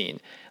 2015,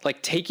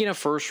 taking a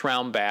first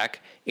round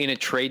back in a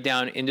trade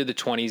down into the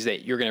 20s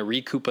that you're going to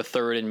recoup a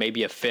third and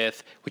maybe a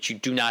fifth, which you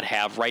do not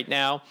have right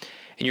now,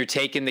 and you're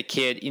taking the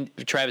kid,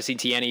 Travis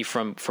Etienne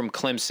from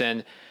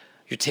Clemson,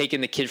 you're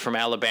taking the kid from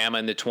Alabama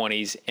in the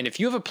 20s, and if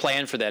you have a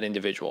plan for that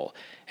individual,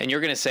 and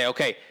you're going to say,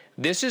 okay,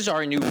 this is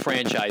our new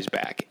franchise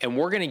back, and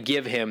we're going to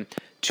give him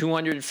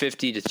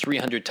 250 to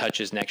 300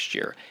 touches next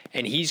year,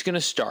 and he's going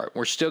to start.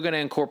 We're still going to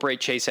incorporate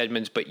Chase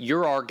Edmonds, but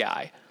you're our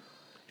guy.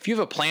 If you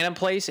have a plan in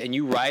place and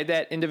you ride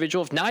that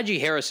individual, if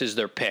Najee Harris is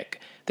their pick,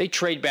 they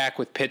trade back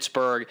with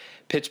Pittsburgh.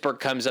 Pittsburgh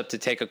comes up to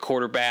take a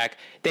quarterback.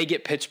 They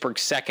get Pittsburgh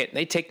second.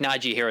 They take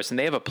Najee Harris, and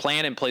they have a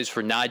plan in place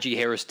for Najee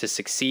Harris to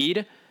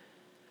succeed.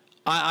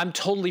 I'm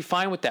totally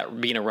fine with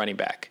that being a running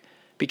back,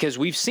 because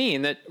we've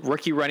seen that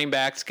rookie running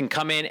backs can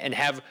come in and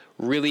have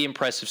really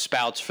impressive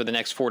spouts for the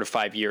next 4 to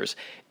 5 years.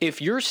 If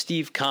you're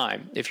Steve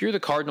Keim, if you're the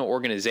Cardinal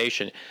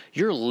organization,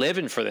 you're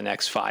living for the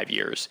next 5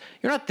 years.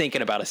 You're not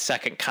thinking about a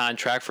second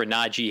contract for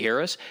Najee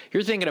Harris.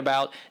 You're thinking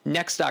about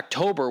next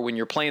October when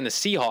you're playing the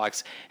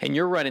Seahawks and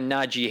you're running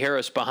Najee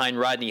Harris behind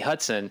Rodney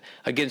Hudson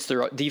against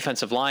their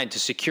defensive line to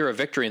secure a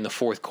victory in the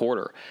fourth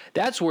quarter.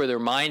 That's where their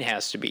mind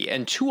has to be.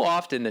 And too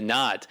often than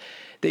not,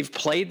 they've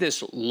played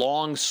this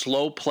long,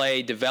 slow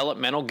play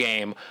developmental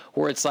game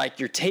where it's like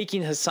you're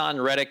taking Hassan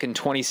Reddick in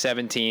 2017,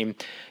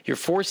 you're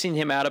forcing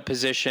him out of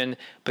position,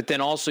 but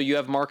then also you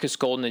have Marcus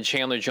Golden and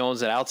Chandler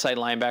Jones at outside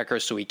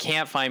linebacker, so he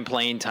can't find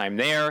playing time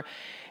there.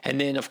 And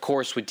then, of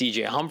course, with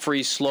DJ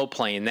Humphries, slow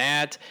playing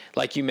that.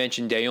 Like you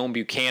mentioned, Deone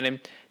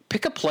Bucannon.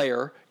 Pick a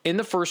player in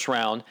the first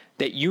round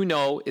that you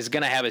know is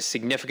going to have a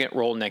significant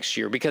role next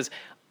year, because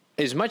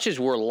as much as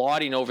we're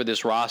lauding over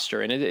this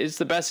roster, and it's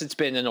the best it's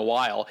been in a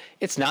while,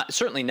 it's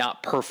certainly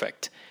not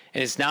perfect,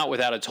 and it's not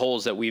without its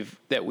holes that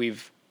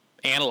we've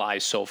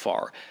analyzed so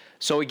far.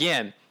 So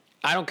again,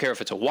 I don't care if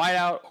it's a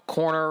wideout, a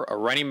corner, a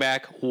running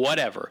back,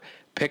 whatever.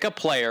 Pick a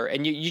player,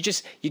 and you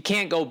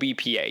can't go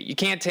BPA. You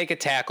can't take a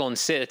tackle and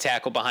sit a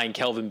tackle behind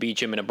Kelvin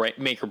Beachum in a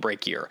make or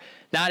break year.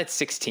 Not at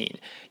 16.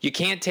 You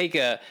can't take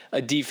a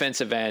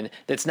defensive end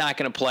that's not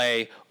going to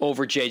play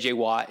over J.J.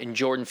 Watt and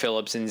Jordan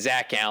Phillips and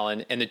Zach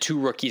Allen and the two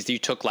rookies that you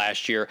took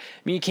last year.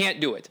 I mean, you can't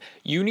do it.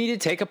 You need to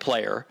take a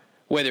player,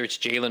 whether it's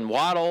Jalen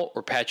Waddle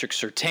or Patrick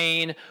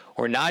Surtain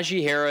or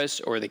Najee Harris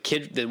or the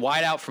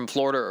wideout from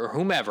Florida or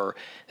whomever.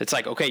 It's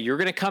like, okay, you're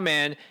going to come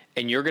in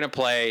and you're going to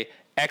play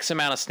X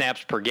amount of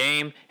snaps per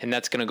game, and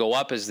that's going to go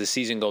up as the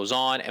season goes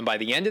on. And by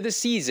the end of the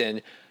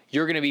season,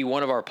 you're going to be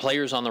one of our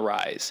players on the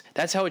rise.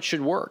 That's how it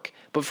should work.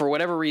 But for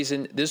whatever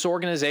reason, this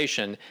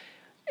organization,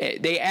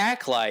 they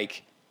act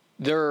like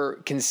they're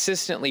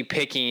consistently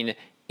picking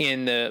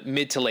in the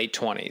mid to late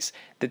 20s,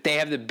 that they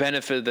have the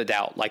benefit of the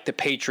doubt, like the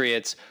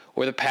Patriots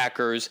or the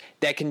Packers,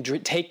 that can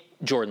take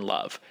Jordan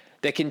Love,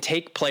 that can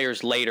take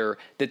players later,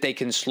 that they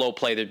can slow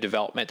play their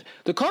development.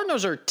 The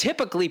Cardinals are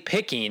typically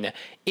picking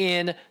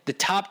in the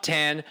top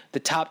 10,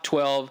 the top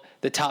 12,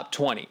 the top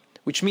 20,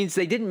 which means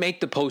they didn't make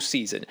the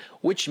postseason,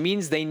 which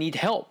means they need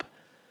help.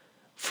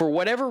 For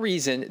whatever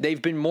reason,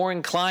 they've been more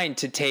inclined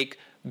to take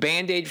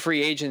Band-Aid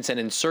free agents and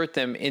insert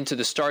them into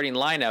the starting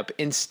lineup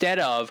instead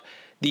of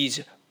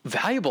these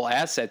valuable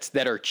assets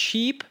that are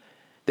cheap,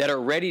 that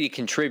are ready to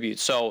contribute.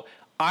 So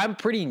I'm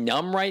pretty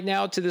numb right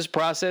now to this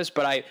process,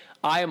 but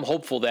I am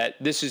hopeful that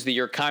this is the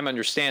year Keim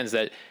understands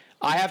that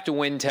I have to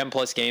win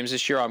 10-plus games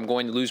this year. I'm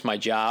going to lose my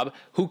job.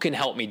 Who can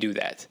help me do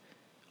that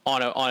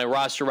on a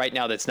roster right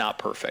now that's not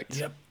perfect?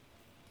 Yep.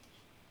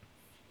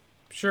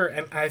 Sure,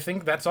 and I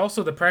think that's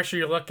also the pressure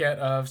you look at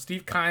of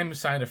Steve Keim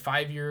signed a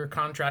 5-year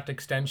contract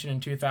extension in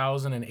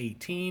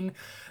 2018.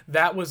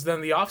 That was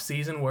then the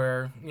offseason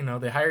where,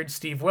 they hired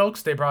Steve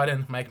Wilks. They brought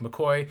in Mike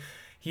McCoy.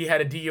 He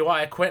had a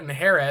DUI. Quentin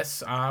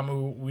Harris,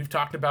 who we've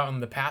talked about in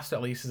the past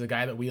at least, is a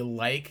guy that we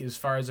like as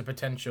far as a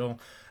potential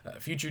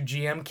future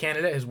GM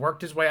candidate, has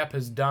worked his way up,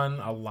 has done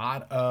a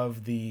lot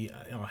of the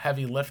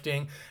heavy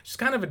lifting. Just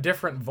kind of a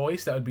different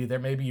voice that would be there.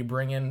 Maybe you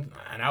bring in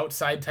an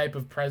outside type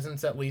of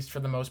presence, at least for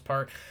the most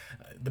part.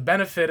 The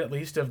benefit, at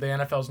least, of the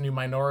NFL's new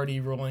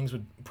minority rulings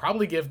would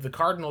probably give the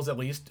Cardinals at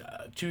least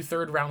 2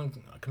 third-round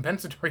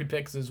compensatory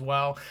picks as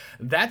well.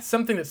 That's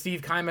something that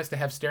Steve Keim has to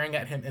have staring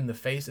at him in the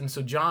face. And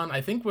so, John, I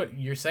think what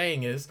you're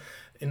saying is,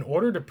 in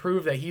order to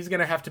prove that he's going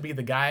to have to be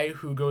the guy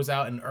who goes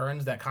out and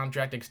earns that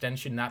contract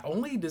extension, not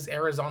only does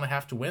Arizona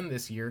have to win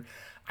this year,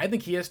 I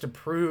think he has to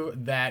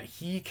prove that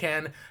he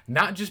can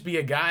not just be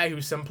a guy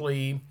who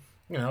simply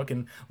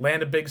can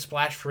land a big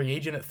splash free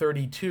agent at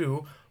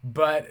 32,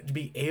 but to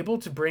be able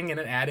to bring in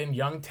and add in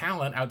young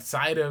talent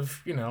outside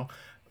of,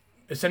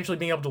 essentially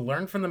being able to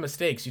learn from the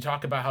mistakes. You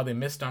talk about how they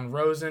missed on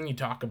Rosen. You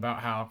talk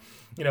about how,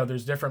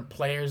 there's different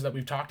players that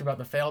we've talked about,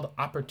 the failed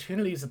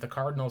opportunities that the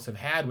Cardinals have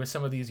had with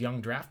some of these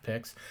young draft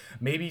picks.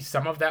 Maybe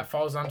some of that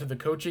falls onto the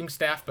coaching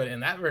staff, but in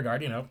that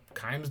regard,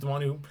 Keim's the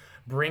one who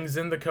brings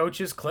in the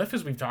coaches. Cliff,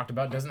 as we've talked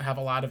about, doesn't have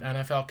a lot of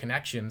NFL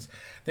connections.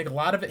 I think a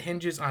lot of it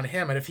hinges on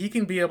him, and if he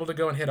can be able to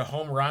go and hit a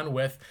home run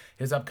with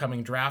his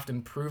upcoming draft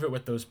and prove it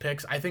with those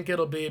picks, I think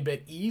it'll be a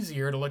bit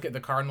easier to look at the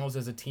Cardinals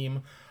as a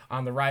team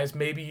on the rise.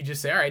 Maybe you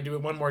just say, all right, do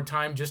it one more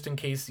time just in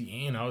case,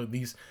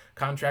 these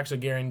contracts are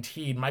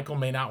guaranteed. Michael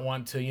may not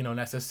want to,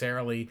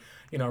 necessarily,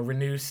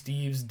 renew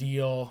Steve's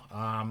deal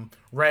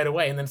right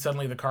away. And then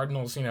suddenly the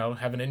Cardinals,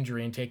 have an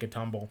injury and take a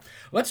tumble.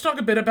 Let's talk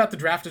a bit about the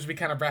draft as we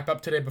kind of wrap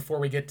up today before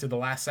we get to the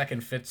last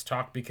second Fitz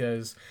talk,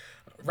 because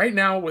right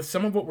now, with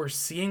some of what we're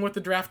seeing with the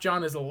draft,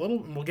 John, is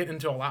we'll get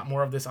into a lot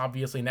more of this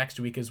obviously next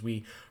week as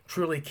we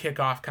truly kick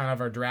off kind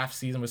of our draft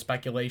season with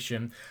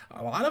speculation.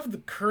 A lot of the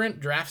current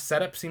draft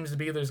setup seems to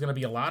be there's going to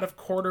be a lot of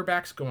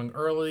quarterbacks going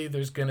early.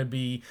 There's going to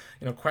be,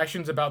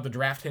 questions about the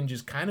draft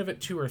hinges kind of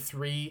at 2 or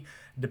 3,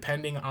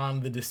 depending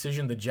on the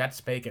decision the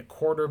Jets make at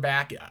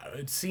quarterback.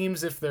 It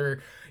seems if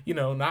they're,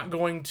 not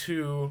going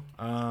to,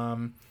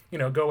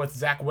 go with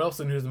Zach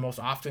Wilson, who's the most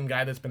often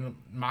guy that's been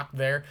mocked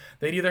there,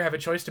 they'd either have a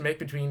choice to make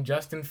between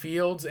Justin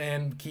Fields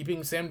and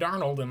keeping Sam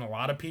Darnold, and a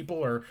lot of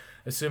people are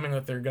assuming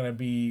that they're going to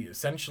be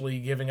essentially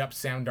giving up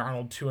Sam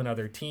Darnold to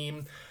another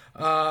team.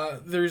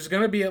 There's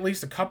going to be at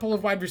least a couple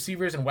of wide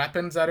receivers and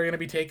weapons that are going to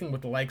be taken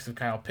with the likes of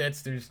Kyle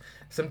Pitts. There's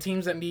some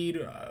teams that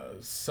need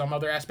some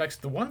other aspects.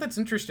 The one that's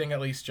interesting,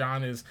 at least,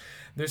 John, is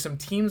there's some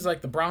teams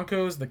like the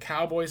Broncos, the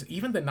Cowboys,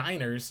 even the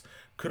Niners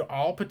could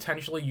all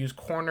potentially use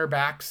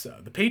cornerbacks.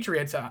 The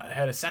Patriots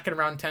had a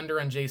second-round tender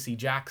on J.C.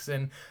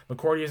 Jackson.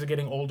 McCourty is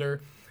getting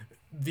older.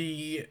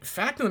 The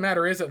fact of the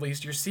matter is, at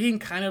least, you're seeing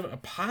kind of a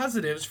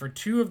positives for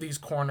 2 of these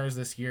corners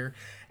this year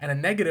and a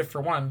negative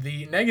for one.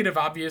 The negative,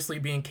 obviously,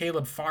 being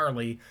Caleb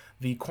Farley,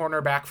 the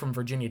cornerback from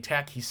Virginia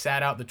Tech. He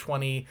sat out the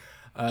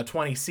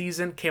 2020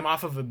 season, came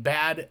off of a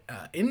bad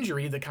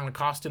injury that kind of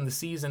cost him the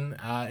season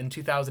in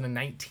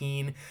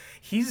 2019.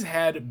 He's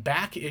had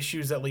back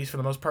issues, at least for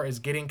the most part, is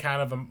getting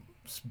kind of a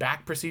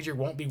back procedure,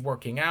 won't be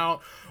working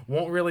out,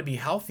 won't really be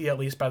healthy, at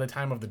least by the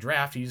time of the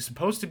draft. He's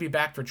supposed to be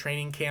back for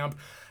training camp.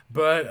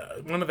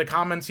 But one of the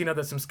comments,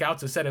 that some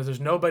scouts have said is there's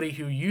nobody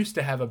who used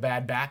to have a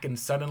bad back and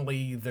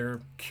suddenly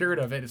they're cured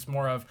of it. It's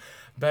more of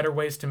better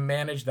ways to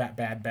manage that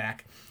bad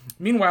back.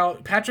 Meanwhile,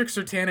 Patrick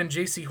Surtain and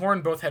J.C.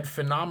 Horn both had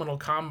phenomenal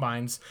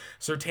combines.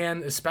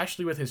 Surtain,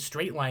 especially with his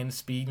straight line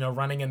speed,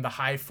 running in the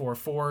high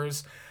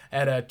 4.4s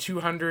at a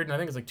 200, and I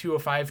think it's like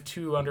 205,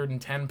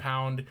 210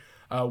 pound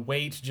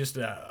weight, just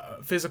a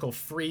physical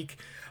freak.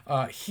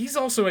 He's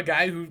also a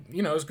guy who,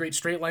 has great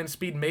straight line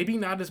speed, maybe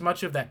not as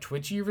much of that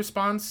twitchy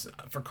response.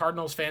 For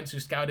Cardinals fans who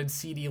scouted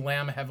CeeDee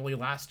Lamb heavily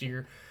last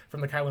year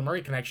from the Kyler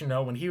Murray connection,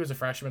 when he was a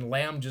freshman,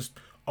 Lamb just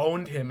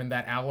owned him in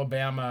that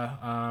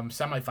Alabama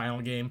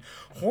semifinal game.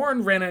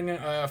 Horn running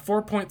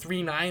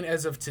 4.39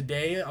 as of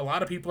today. A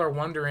lot of people are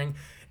wondering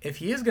if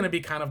he is going to be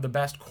kind of the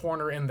best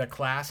corner in the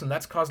class, and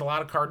that's caused a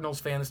lot of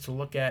Cardinals fans to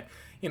look at,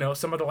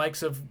 some of the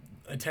likes of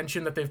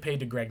attention that they've paid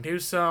to Greg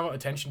Newsome,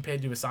 attention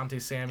paid to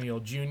Asante Samuel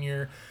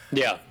Jr.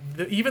 Yeah.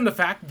 Even the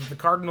fact that the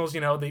Cardinals, we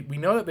know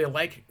that they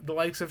like the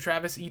likes of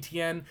Travis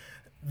Etienne.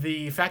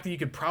 The fact that you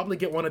could probably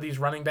get one of these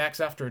running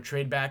backs after a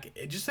trade back,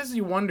 it just has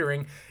you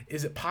wondering,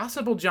 is it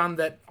possible, John,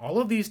 that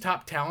all of these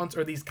top talents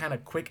or these kind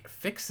of quick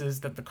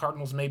fixes that the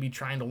Cardinals may be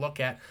trying to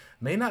look at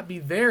may not be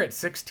there at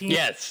 16?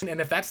 Yes.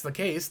 And if that's the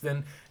case,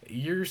 then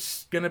you're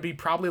going to be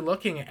probably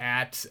looking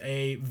at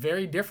a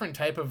very different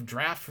type of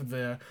draft for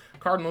the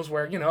Cardinals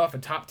where, if a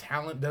top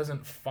talent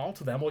doesn't fall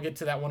to them, we'll get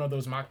to that one of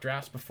those mock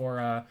drafts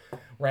before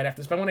right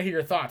after this. But I want to hear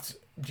your thoughts.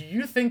 Do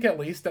you think at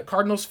least that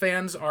Cardinals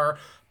fans are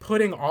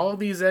putting all of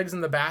these eggs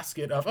in the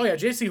basket of,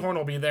 J.C. Horn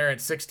will be there at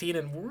 16,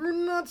 and we're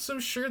not so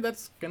sure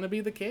that's going to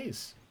be the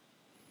case?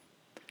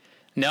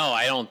 No,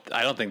 I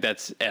don't think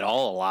that's at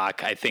all a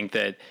lock. I think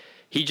that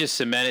he just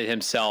cemented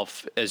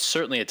himself as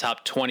certainly a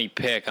top 20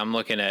 pick. I'm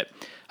looking at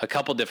a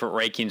couple different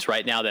rankings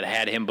right now that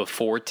had him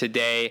before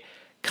today,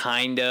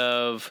 kind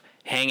of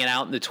hanging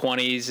out in the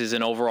 20s as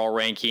an overall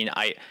ranking.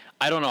 I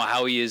don't know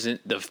how he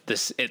isn't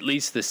at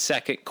least the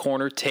second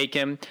corner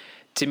taken.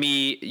 To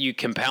me, you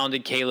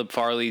compounded Caleb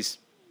Farley's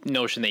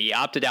notion that he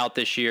opted out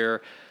this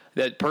year,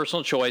 that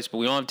personal choice, but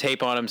we don't have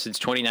tape on him since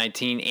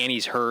 2019, and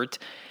he's hurt.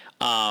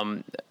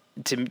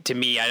 To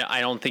me,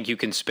 I don't think you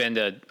can spend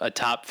a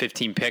top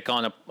 15 pick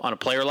on a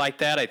player like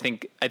that. I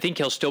think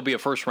he'll still be a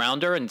first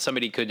rounder, and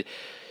somebody could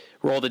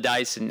roll the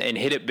dice and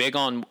hit it big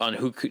on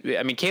who could.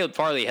 I mean, Caleb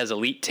Farley has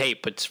elite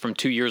tape, but it's from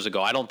 2 years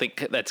ago. I don't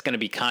think that's going to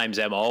be Keim's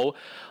MO,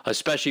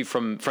 especially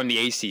from the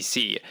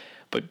ACC.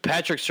 But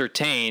Patrick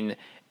Surtain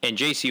and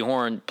J.C.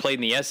 Horn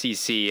played in the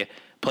SEC,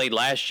 played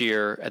last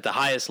year at the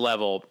highest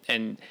level,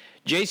 and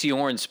J.C.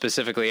 Horn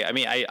specifically. I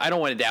mean, I don't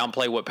want to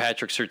downplay what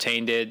Patrick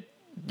Surtain did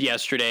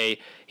yesterday.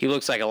 He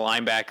looks like a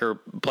linebacker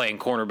playing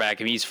cornerback,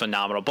 and he's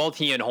phenomenal. Both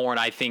he and Horn,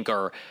 I think,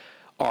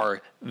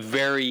 are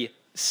very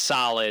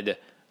solid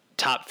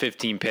top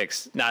 15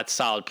 picks. Not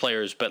solid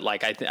players, but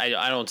like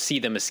I don't see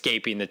them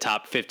escaping the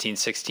top 15,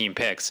 16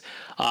 picks.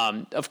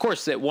 Of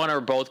course, that one or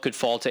both could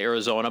fall to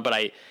Arizona, but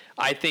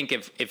I think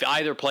if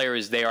either player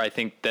is there, I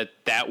think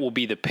that will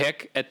be the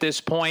pick at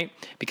this point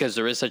because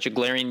there is such a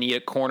glaring need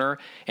at corner,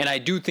 and I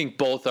do think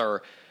both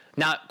are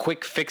not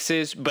quick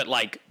fixes, but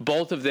like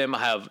both of them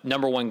have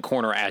number one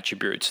corner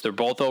attributes. They're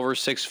both over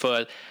 6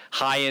 foot,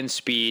 high end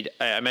speed.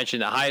 I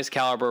mentioned the highest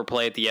caliber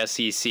play at the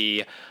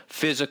SEC,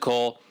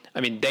 physical.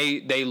 I mean,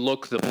 they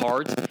look the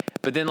part.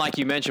 But then, like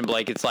you mentioned,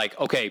 Blake, it's like,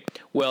 okay,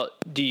 well,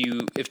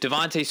 if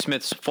Devontae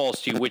Smith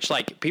falls to you, which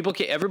like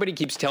everybody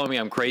keeps telling me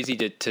I'm crazy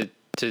to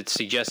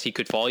suggest he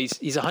could fall.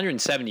 He's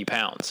 170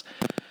 pounds.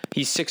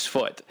 He's 6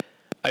 foot.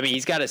 I mean,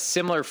 he's got a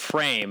similar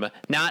frame,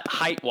 not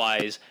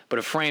height-wise, but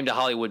a frame to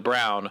Hollywood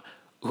Brown,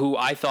 who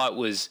I thought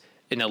was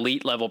an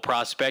elite-level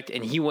prospect,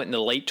 and he went in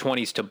the late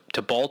 20s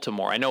to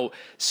Baltimore. I know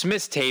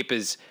Smith's tape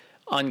is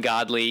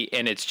ungodly,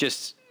 and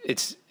it's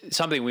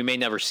something we may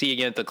never see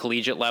again at the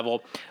collegiate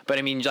level. But,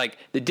 I mean, like,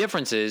 the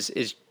difference is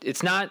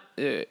it's not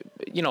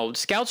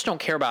scouts don't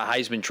care about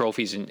Heisman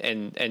trophies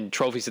and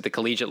trophies at the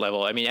collegiate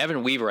level. I mean,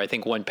 Evan Weaver, I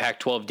think, won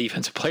Pac-12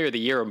 Defensive Player of the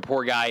Year, and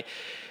poor guy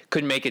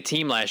couldn't make a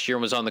team last year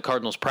and was on the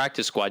Cardinals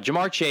practice squad.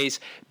 Jamar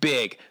Chase,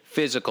 big,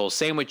 physical.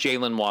 Same with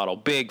Jalen Waddle,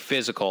 big,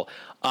 physical.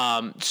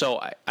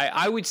 So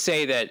I would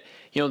say that,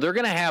 they're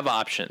going to have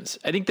options.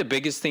 I think the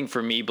biggest thing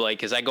for me,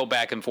 Blake, is I go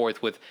back and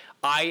forth with,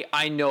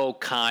 I know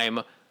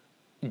Keim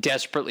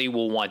desperately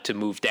will want to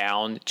move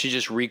down to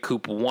just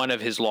recoup one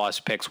of his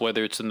lost picks,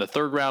 whether it's in the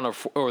third round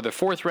or the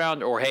fourth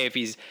round, or, hey, if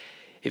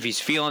he's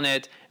feeling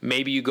it,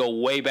 maybe you go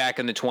way back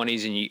in the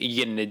 20s and you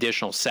get an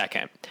additional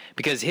second.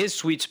 Because his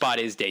sweet spot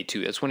is day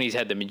 2. That's when he's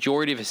had the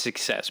majority of his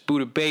success.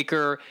 Budda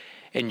Baker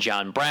and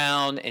John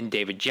Brown and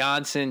David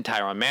Johnson,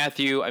 Tyrann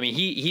Mathieu. I mean,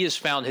 he has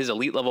found his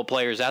elite level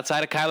players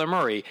outside of Kyler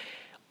Murray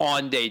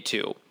on day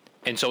 2.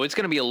 And so it's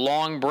going to be a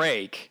long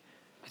break.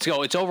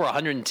 It's over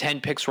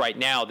 110 picks right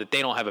now that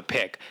they don't have a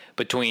pick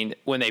between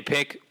when they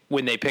pick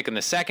in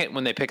the second,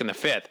 when they pick in the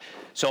fifth.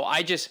 So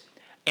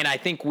and I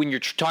think when you're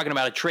talking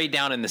about a trade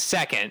down in the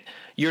second,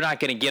 you're not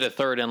going to get a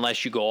third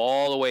unless you go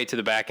all the way to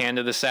the back end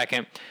of the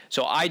second.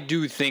 So I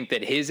do think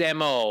that his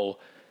MO,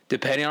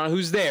 depending on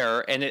who's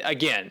there, and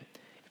again,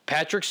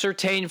 Patrick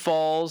Surtain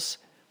falls.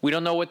 We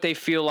don't know what they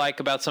feel like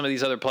about some of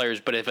these other players,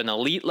 but if an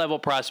elite level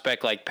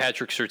prospect like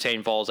Patrick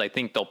Surtain falls, I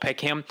think they'll pick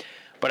him.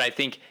 But I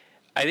think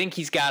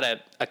he's got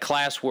a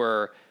class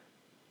where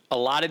a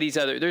lot of these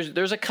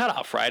there's a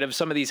cutoff, right, of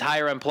some of these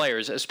higher end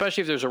players,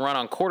 especially if there's a run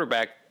on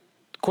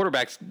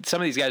quarterbacks, some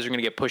of these guys are going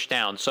to get pushed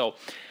down. So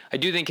I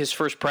do think his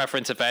first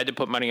preference, if I had to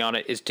put money on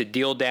it, is to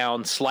deal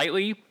down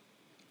slightly,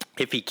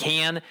 if he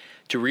can,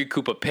 to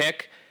recoup a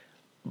pick.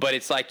 But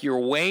it's like you're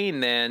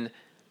weighing then,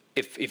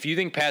 if you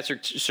think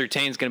Patrick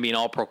Surtain is going to be an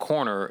all-pro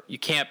corner, you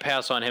can't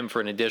pass on him for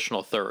an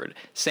additional third.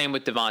 Same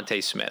with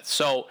Devontae Smith.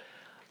 So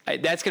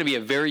that's going to be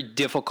a very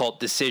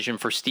difficult decision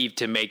for Steve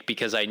to make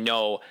because I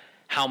know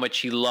how much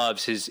he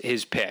loves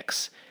his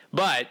picks.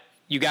 But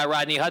you got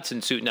Rodney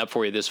Hudson suiting up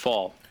for you this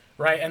fall.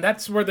 Right, and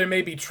that's where they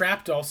may be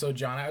trapped also,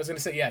 John. I was going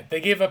to say, yeah, they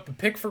gave up a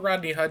pick for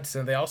Rodney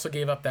Hudson. They also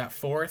gave up that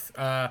fourth.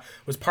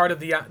 Was part of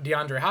the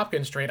DeAndre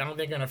Hopkins trade. I don't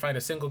think you're going to find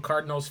a single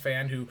Cardinals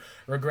fan who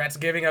regrets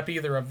giving up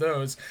either of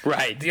those.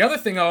 Right. The other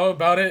thing,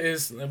 about it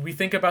is we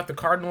think about the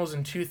Cardinals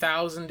in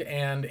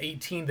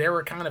 2018. They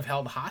were kind of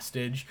held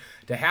hostage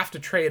to have to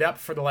trade up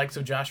for the likes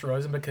of Josh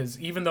Rosen because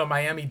even though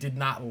Miami did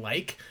not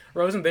like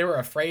Rosen, they were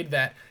afraid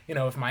that,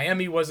 if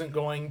Miami wasn't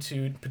going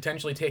to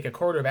potentially take a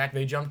quarterback,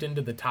 they jumped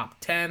into the top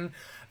 10.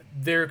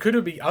 There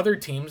could be other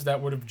teams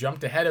that would have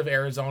jumped ahead of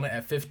Arizona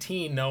at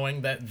 15,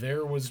 knowing that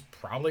there was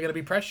probably going to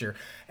be pressure.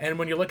 And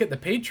when you look at the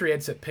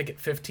Patriots at pick at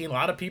 15, a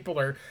lot of people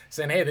are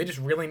saying, hey, they just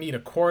really need a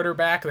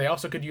quarterback. They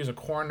also could use a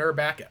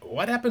cornerback.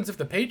 What happens if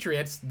the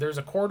Patriots, there's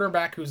a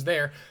quarterback who's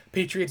there,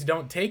 Patriots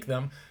don't take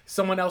them,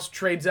 someone else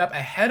trades up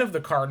ahead of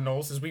the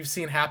Cardinals, as we've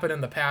seen happen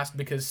in the past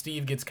because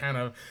Steve gets kind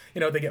of,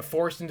 they get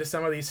forced into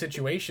some of these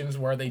situations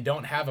where they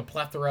don't have a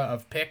plethora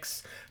of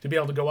picks to be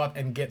able to go up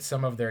and get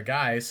some of their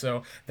guys.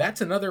 So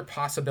that's another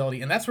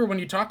possibility. And that's where when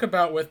you talk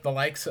about with the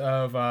likes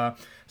of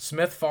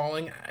Smith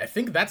falling. I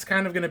think that's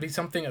kind of going to be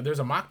something. There's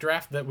a mock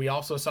draft that we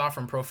also saw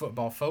from Pro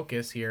Football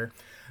Focus here.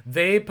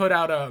 They put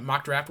out a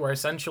mock draft where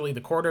essentially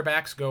the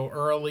quarterbacks go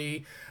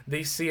early.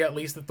 They see at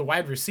least that the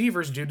wide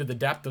receivers, due to the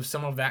depth of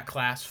some of that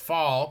class,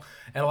 fall.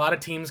 And a lot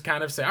of teams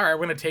kind of say, all right,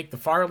 we're going to take the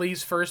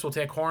Farleys first. We'll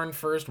take Horn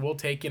first. We'll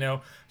take,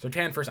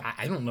 Surtain first.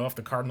 I don't know if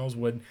the Cardinals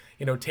would,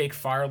 take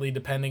Farley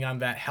depending on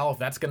that health.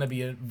 That's going to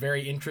be a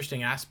very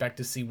interesting aspect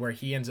to see where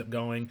he ends up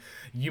going.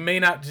 You may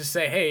not just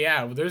say, hey,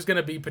 yeah, there's going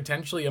to be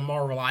potentially a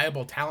more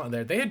reliable talent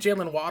there. They had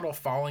Jalen Waddle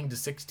falling to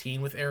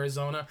 16 with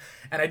Arizona.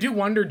 And I do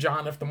wonder,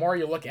 John, if the more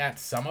you look at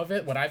some of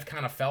it, what I've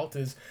kind of felt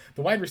is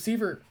the wide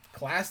receiver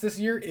class this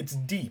year, it's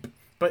deep,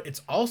 but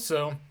it's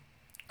also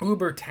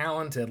uber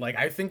talented. Like,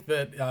 I think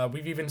that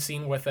we've even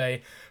seen with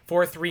a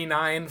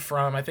 4.39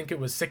 from, I think it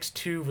was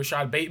 6'2",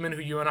 Rashad Bateman,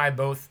 who you and I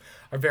both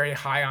are very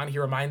high on. He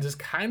reminds us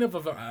kind of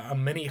a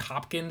mini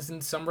Hopkins in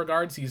some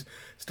regards. He's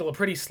still a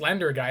pretty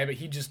slender guy, but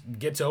he just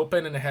gets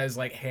open and has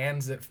like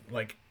hands that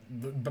like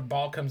the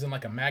ball comes in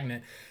like a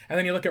magnet. And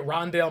then you look at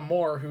Rondale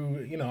Moore, who,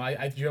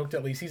 I joked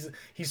at least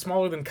he's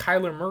smaller than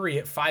Kyler Murray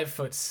at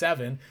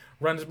 5'7",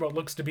 runs what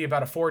looks to be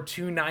about a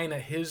 4.29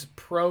 at his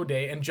pro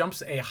day, and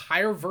jumps a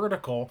higher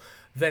vertical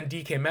than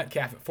DK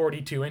Metcalf at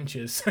 42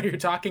 inches. So you're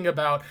talking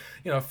about,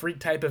 a freak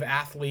type of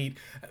athlete.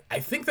 I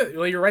think that,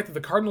 you're right that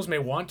the Cardinals may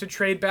want to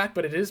trade back,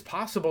 but it is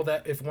possible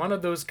that if one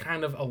of those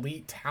kind of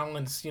elite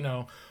talents,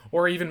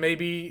 or even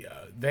maybe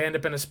they end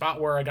up in a spot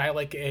where a guy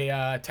like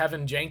a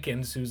Tevin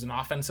Jenkins, who's an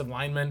offensive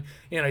lineman,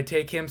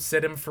 take him,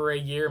 sit him for a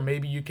year,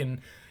 maybe you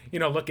can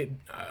look at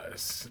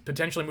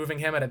potentially moving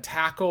him at a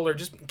tackle, or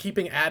just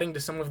adding to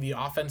some of the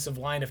offensive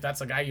line if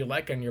that's a guy you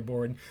like on your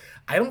board.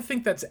 I don't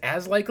think that's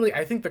as likely.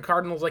 I think the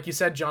Cardinals, like you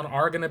said, John,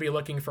 are going to be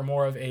looking for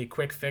more of a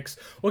quick fix.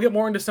 We'll get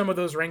more into some of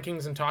those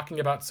rankings and talking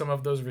about some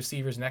of those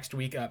receivers next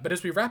week. But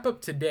as we wrap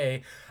up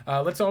today,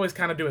 let's always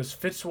kind of do as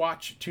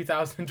Fitzwatch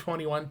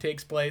 2021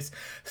 takes place.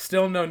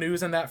 Still no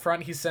news on that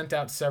front. He sent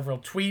out several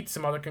tweets,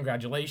 some other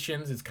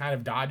congratulations. It's kind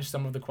of dodged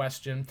some of the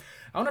question.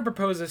 I want to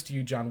propose this to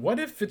you, John. What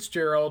if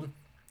Fitzgerald...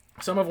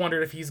 Some have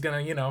wondered if he's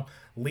going to,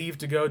 leave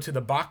to go to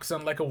the Bucs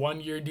on like a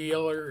 1-year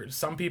deal, or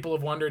some people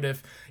have wondered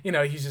if,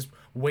 he's just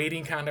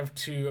waiting kind of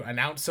to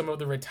announce some of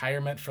the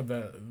retirement for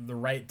the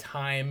right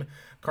time.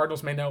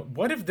 Cardinals may know.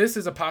 What if this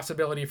is a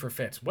possibility for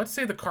Fitz? Let's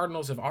say the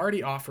Cardinals have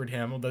already offered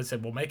him, they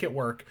said, we'll make it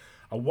work,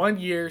 a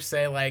 1-year,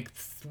 say like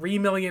 $3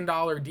 million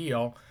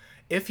deal.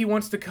 If he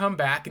wants to come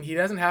back, and he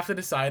doesn't have to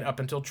decide up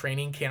until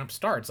training camp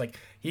starts. Like,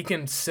 he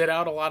can sit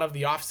out a lot of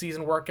the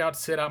off-season workouts,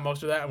 sit out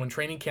most of that, and when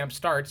training camp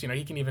starts,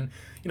 he can even,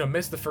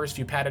 miss the first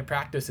few padded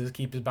practices,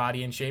 keep his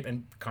body in shape,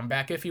 and come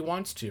back if he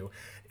wants to.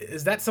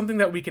 Is that something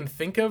that we can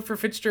think of for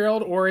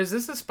Fitzgerald, or is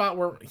this a spot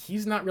where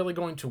he's not really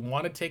going to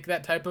want to take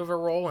that type of a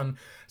role, and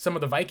some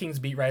of the Vikings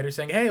beat writers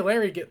saying, hey,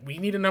 Larry, we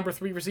need a number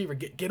 3 receiver.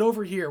 Get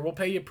over here. We'll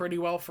pay you pretty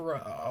well for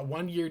a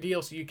 1-year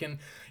deal so you can,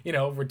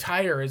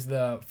 retire as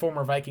the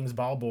former Vikings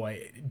ball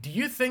boy. Do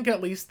you think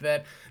at least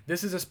that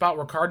this is a spot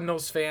where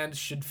Cardinals fans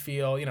should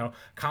feel,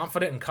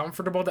 confident and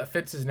comfortable that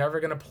Fitz is never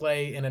going to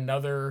play in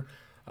another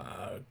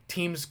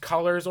team's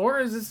colors, or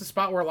is this a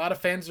spot where a lot of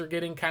fans are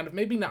getting kind of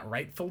maybe not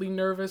rightfully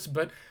nervous,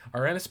 but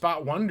are in a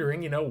spot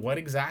wondering, what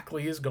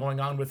exactly is going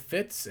on with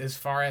Fitz as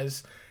far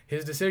as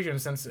his decision,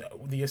 since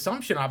the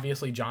assumption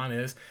obviously, John,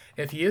 is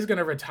if he is going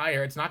to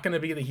retire, it's not going to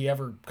be that he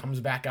ever comes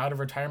back out of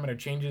retirement or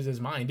changes his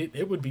mind.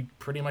 It would be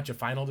pretty much a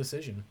final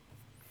decision.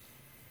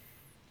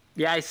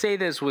 Yeah, I say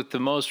this with the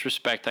most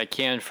respect I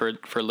can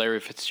for Larry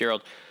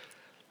Fitzgerald.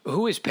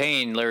 Who is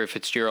paying Larry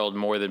Fitzgerald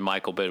more than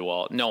Michael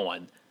Bidwell? No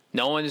one.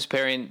 No one is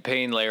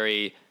paying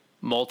Larry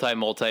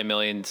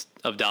multi-millions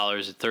of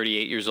dollars at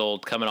 38 years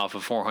old, coming off a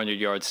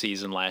 400-yard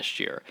season last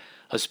year.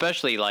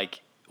 Especially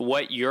like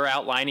what you're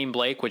outlining,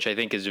 Blake, which I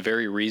think is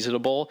very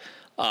reasonable.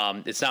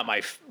 It's not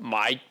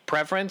my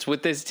preference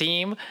with this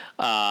team.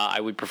 I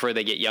would prefer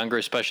they get younger,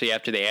 especially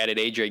after they added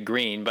A.J.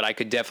 Green. But I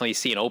could definitely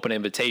see an open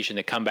invitation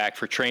to come back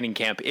for training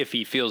camp if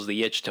he feels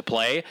the itch to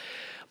play.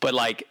 But,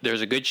 like,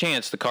 there's a good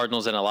chance the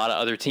Cardinals and a lot of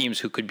other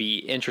teams who could be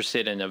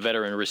interested in a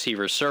veteran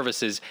receiver's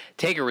services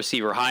take a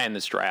receiver high in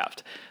this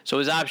draft. So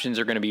his options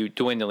are going to be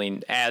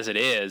dwindling as it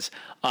is.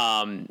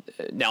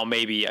 Now,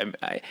 maybe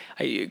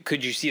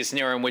could you see a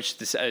scenario in which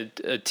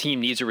a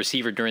team needs a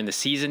receiver during the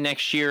season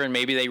next year and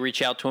maybe they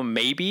reach out to him?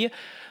 Maybe.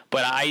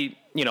 But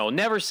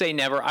never say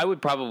never. I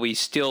would probably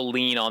still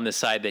lean on the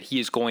side that he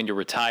is going to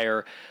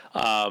retire.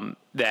 I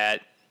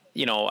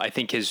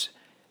think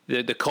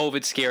the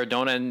COVID scare,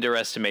 don't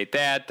underestimate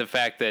that. The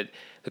fact that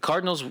the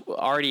Cardinals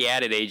already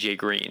added A.J.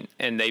 Green,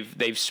 and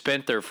they've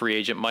spent their free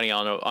agent money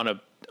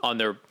on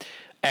their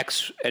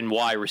X and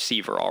Y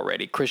receiver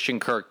already. Christian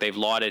Kirk, they've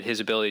lauded his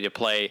ability to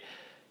play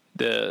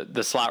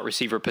the slot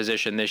receiver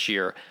position this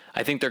year.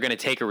 I think they're going to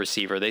take a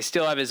receiver. They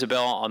still have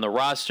Isabella on the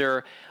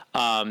roster.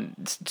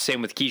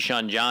 Same with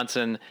Keyshawn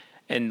Johnson.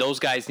 And those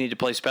guys need to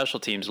play special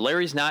teams.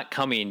 Larry's not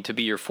coming to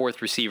be your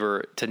fourth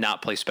receiver to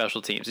not play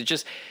special teams. It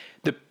just...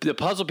 The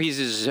puzzle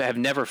pieces have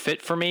never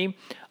fit for me.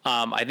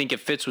 I think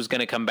if Fitz was going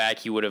to come back,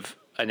 he would have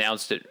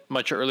announced it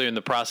much earlier in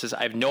the process.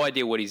 I have no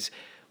idea what he's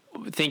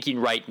thinking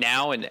right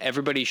now, and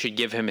everybody should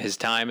give him his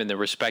time and the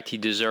respect he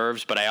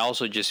deserves. But I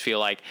also just feel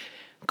like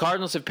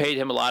Cardinals have paid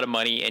him a lot of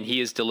money, and he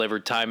has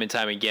delivered time and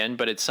time again.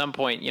 But at some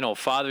point,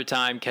 Father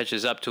Time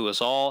catches up to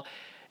us all.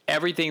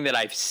 Everything that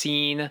I've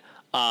seen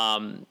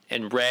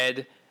and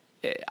read,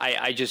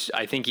 I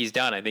think he's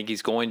done. I think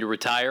he's going to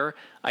retire.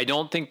 I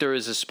don't think there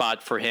is a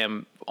spot for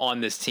him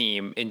on this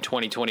team in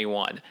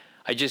 2021.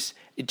 It just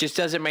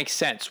doesn't make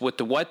sense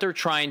with what they're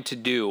trying to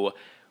do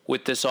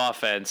with this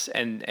offense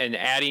and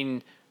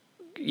adding,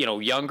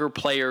 younger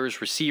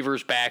players,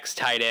 receivers, backs,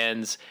 tight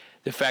ends.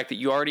 The fact that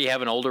you already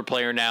have an older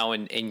player now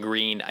in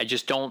Green, I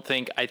just don't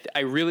think I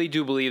really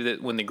do believe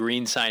that when the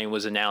Green signing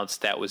was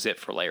announced, that was it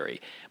for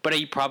Larry. But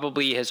he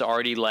probably has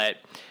already let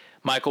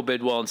Michael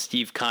Bidwell and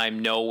Steve Keim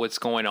know what's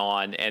going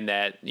on, and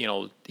that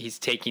he's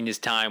taking his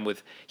time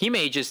with. He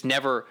may just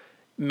never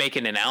make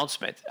an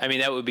announcement. I mean,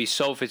 that would be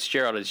so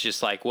Fitzgerald. It's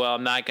just like, well,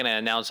 I'm not going to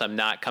announce I'm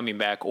not coming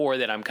back, or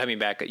that I'm coming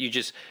back. I'm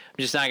just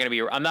not going to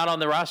be. I'm not on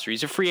the roster.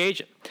 He's a free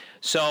agent.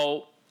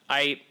 So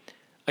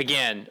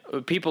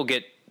people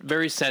get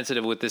very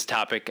sensitive with this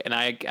topic, and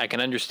I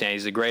can understand.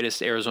 He's the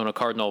greatest Arizona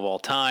Cardinal of all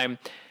time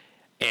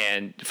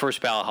and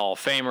first ballot Hall of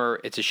Famer.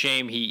 It's a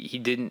shame he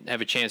didn't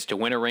have a chance to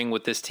win a ring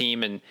with this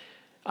team, and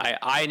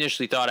I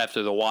initially thought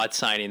after the Watt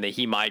signing that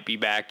he might be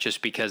back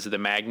just because of the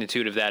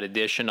magnitude of that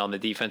addition on the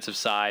defensive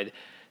side.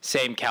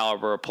 Same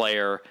caliber of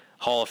player,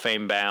 Hall of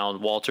Fame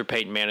bound, Walter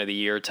Payton Man of the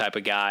Year type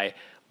of guy.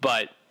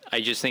 But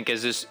I just think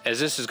as this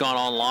has gone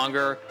on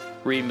longer,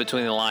 reading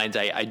between the lines,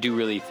 I do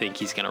really think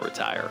he's going to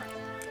retire.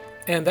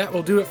 And that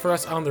will do it for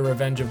us on the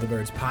Revenge of the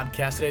Birds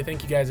podcast today.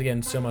 Thank you guys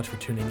again so much for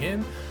tuning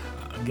in.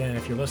 Again,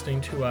 if you're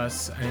listening to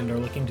us and are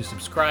looking to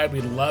subscribe,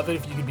 we'd love it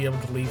if you could be able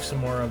to leave some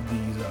more of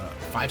these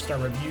 5-star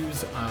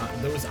reviews.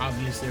 Those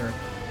obviously are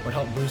what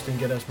help boost and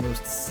get us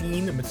most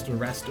seen amidst the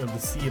rest of the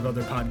sea of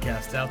other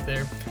podcasts out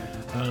there.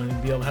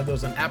 Be able to have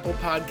those on Apple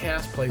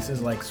Podcasts,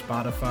 places like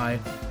Spotify,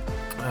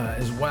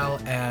 as well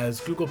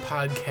as Google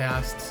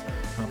Podcasts,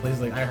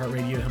 places like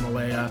iHeartRadio,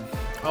 Himalaya,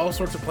 all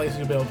sorts of places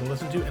you'll be able to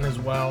listen to, and as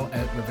well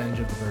at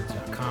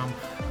revengeofthebirds.com.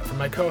 For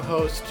my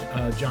co-host,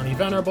 Johnny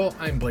Venerable,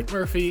 I'm Blake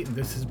Murphy.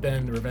 This has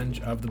been the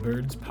Revenge of the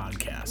Birds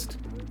podcast.